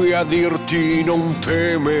 sono qui a dirti non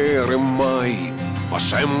temere mai, ma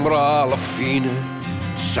sembra la fine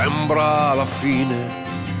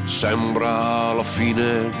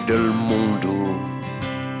del mondo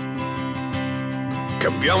che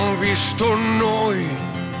abbiamo visto noi.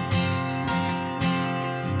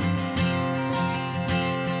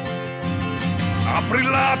 Apri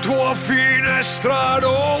la tua finestra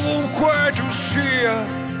dovunque tu sia.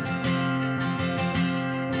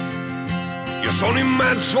 Io sono in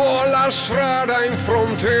mezzo alla strada in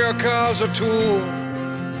fronte a casa tua.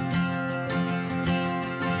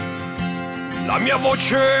 La mia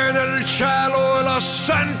voce è nel cielo e la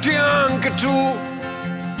senti anche tu.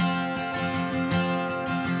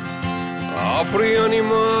 Apri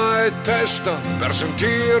anima e testa per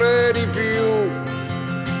sentire di più.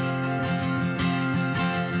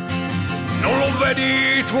 Non lo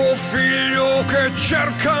vedi tuo figlio che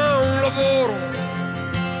cerca un lavoro?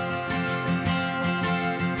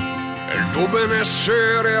 E il tuo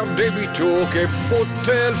benessere a debito che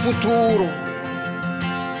fotte il futuro.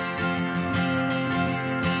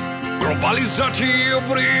 globalizzati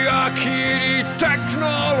ubriachi di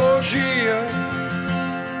tecnologia,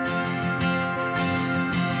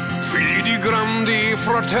 figli di grandi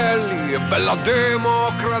fratelli e bella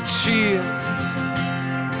democrazia.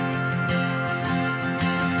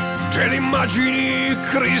 Te li immagini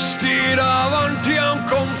Cristi davanti a un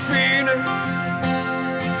confine,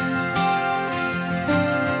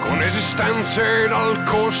 con esistenze dal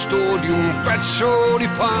costo di un pezzo di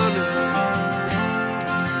pane,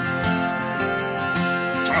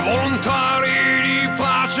 tra volontari di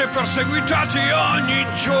pace perseguitati ogni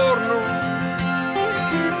giorno,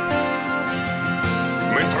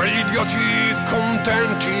 mentre gli idioti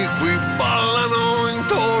contenti qui ballano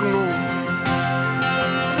intorno.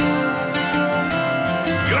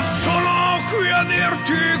 Io sono qui a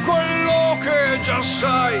dirti quello che già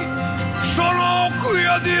sai, sono qui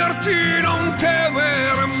a dirti non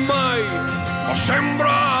temere mai, ma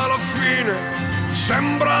sembra la fine,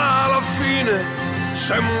 sembra la fine,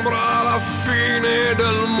 sembra la fine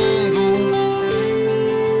del mondo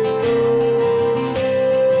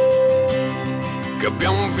che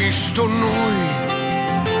abbiamo visto noi.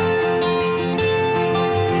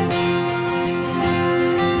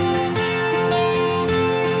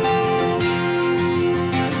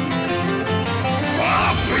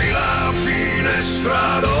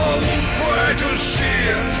 Dovunque tu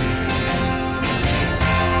sia,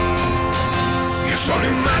 io sono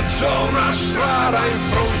in mezzo a una strada in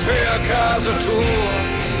fronte a casa tua,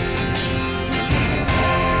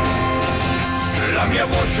 la mia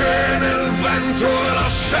voce nel vento e la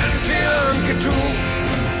senti anche tu.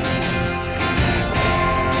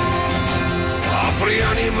 Apri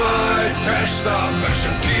anima e testa per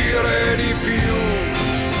sentire di più.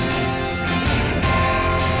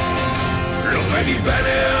 Lo vedi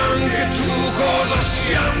bene anche tu cosa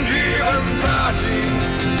siamo diventati,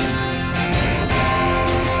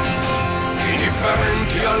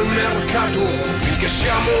 indifferenti al mercato finché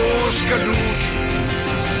siamo scaduti,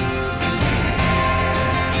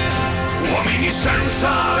 uomini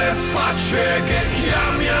senza le facce che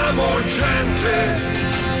chiamiamo gente,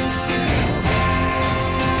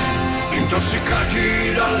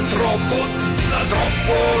 intossicati dal troppo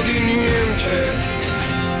di niente,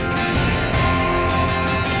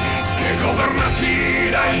 governati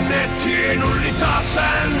dai netti e nullità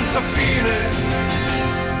senza fine,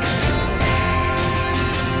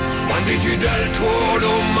 banditi del tuo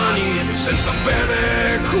domani senza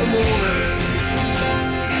bene comune,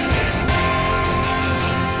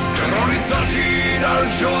 terrorizzati dal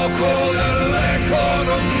gioco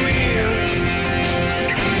dell'economia,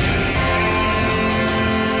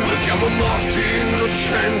 contiamo morti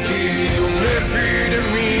innocenti di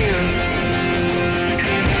un'epidemia.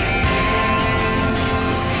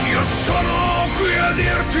 Sono qui a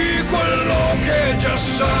dirti quello che già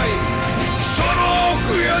sai, sono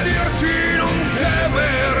qui a dirti non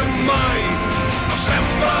temere mai, ma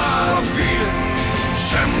sembra la fine,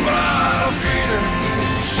 sembra la fine,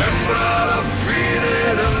 sembra la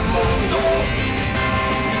fine del mondo.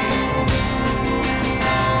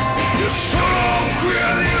 Io sono qui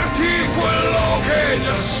a dirti quello che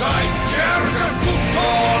già sai, cerca tutto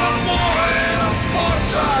l'amore e la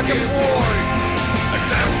forza che vuoi.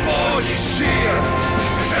 Tempo ci sia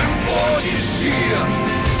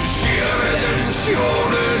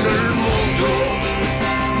redenzione nel mondo,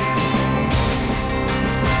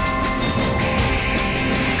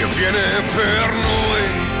 che viene per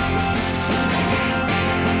noi.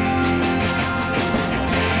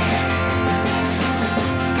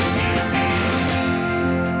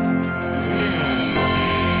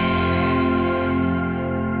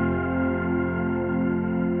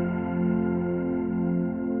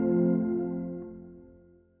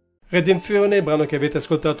 Redenzione, il brano che avete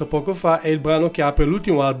ascoltato poco fa, è il brano che apre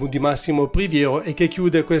l'ultimo album di Massimo Priviero e che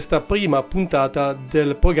chiude questa prima puntata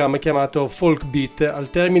del programma chiamato Folk Beat. Al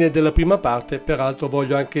termine della prima parte, peraltro,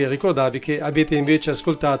 voglio anche ricordarvi che avete invece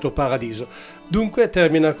ascoltato Paradiso. Dunque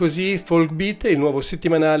termina così Folk Beat, il nuovo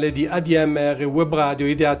settimanale di ADMR Web Radio,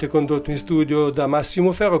 ideato e condotto in studio da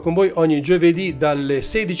Massimo Ferro, con voi ogni giovedì dalle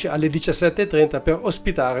 16 alle 17:30 per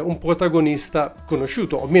ospitare un protagonista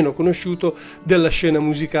conosciuto o meno conosciuto della scena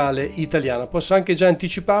musicale italiana. Posso anche già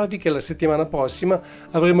anticiparvi che la settimana prossima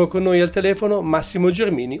avremo con noi al telefono Massimo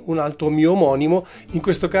Germini, un altro mio omonimo. In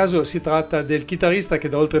questo caso si tratta del chitarrista che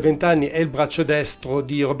da oltre 20 anni è il braccio destro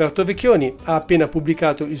di Roberto Vecchioni, ha appena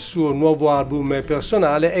pubblicato il suo nuovo album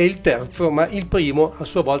personale, è il terzo ma il primo a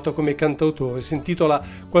sua volta come cantautore, si intitola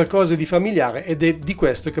Qualcosa di familiare ed è di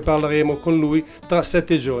questo che parleremo con lui tra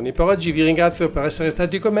 7 giorni. Per oggi vi ringrazio per essere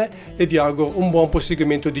stati con me e vi auguro un buon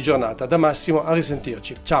proseguimento di giornata. Da Massimo, a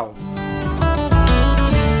risentirci, ciao.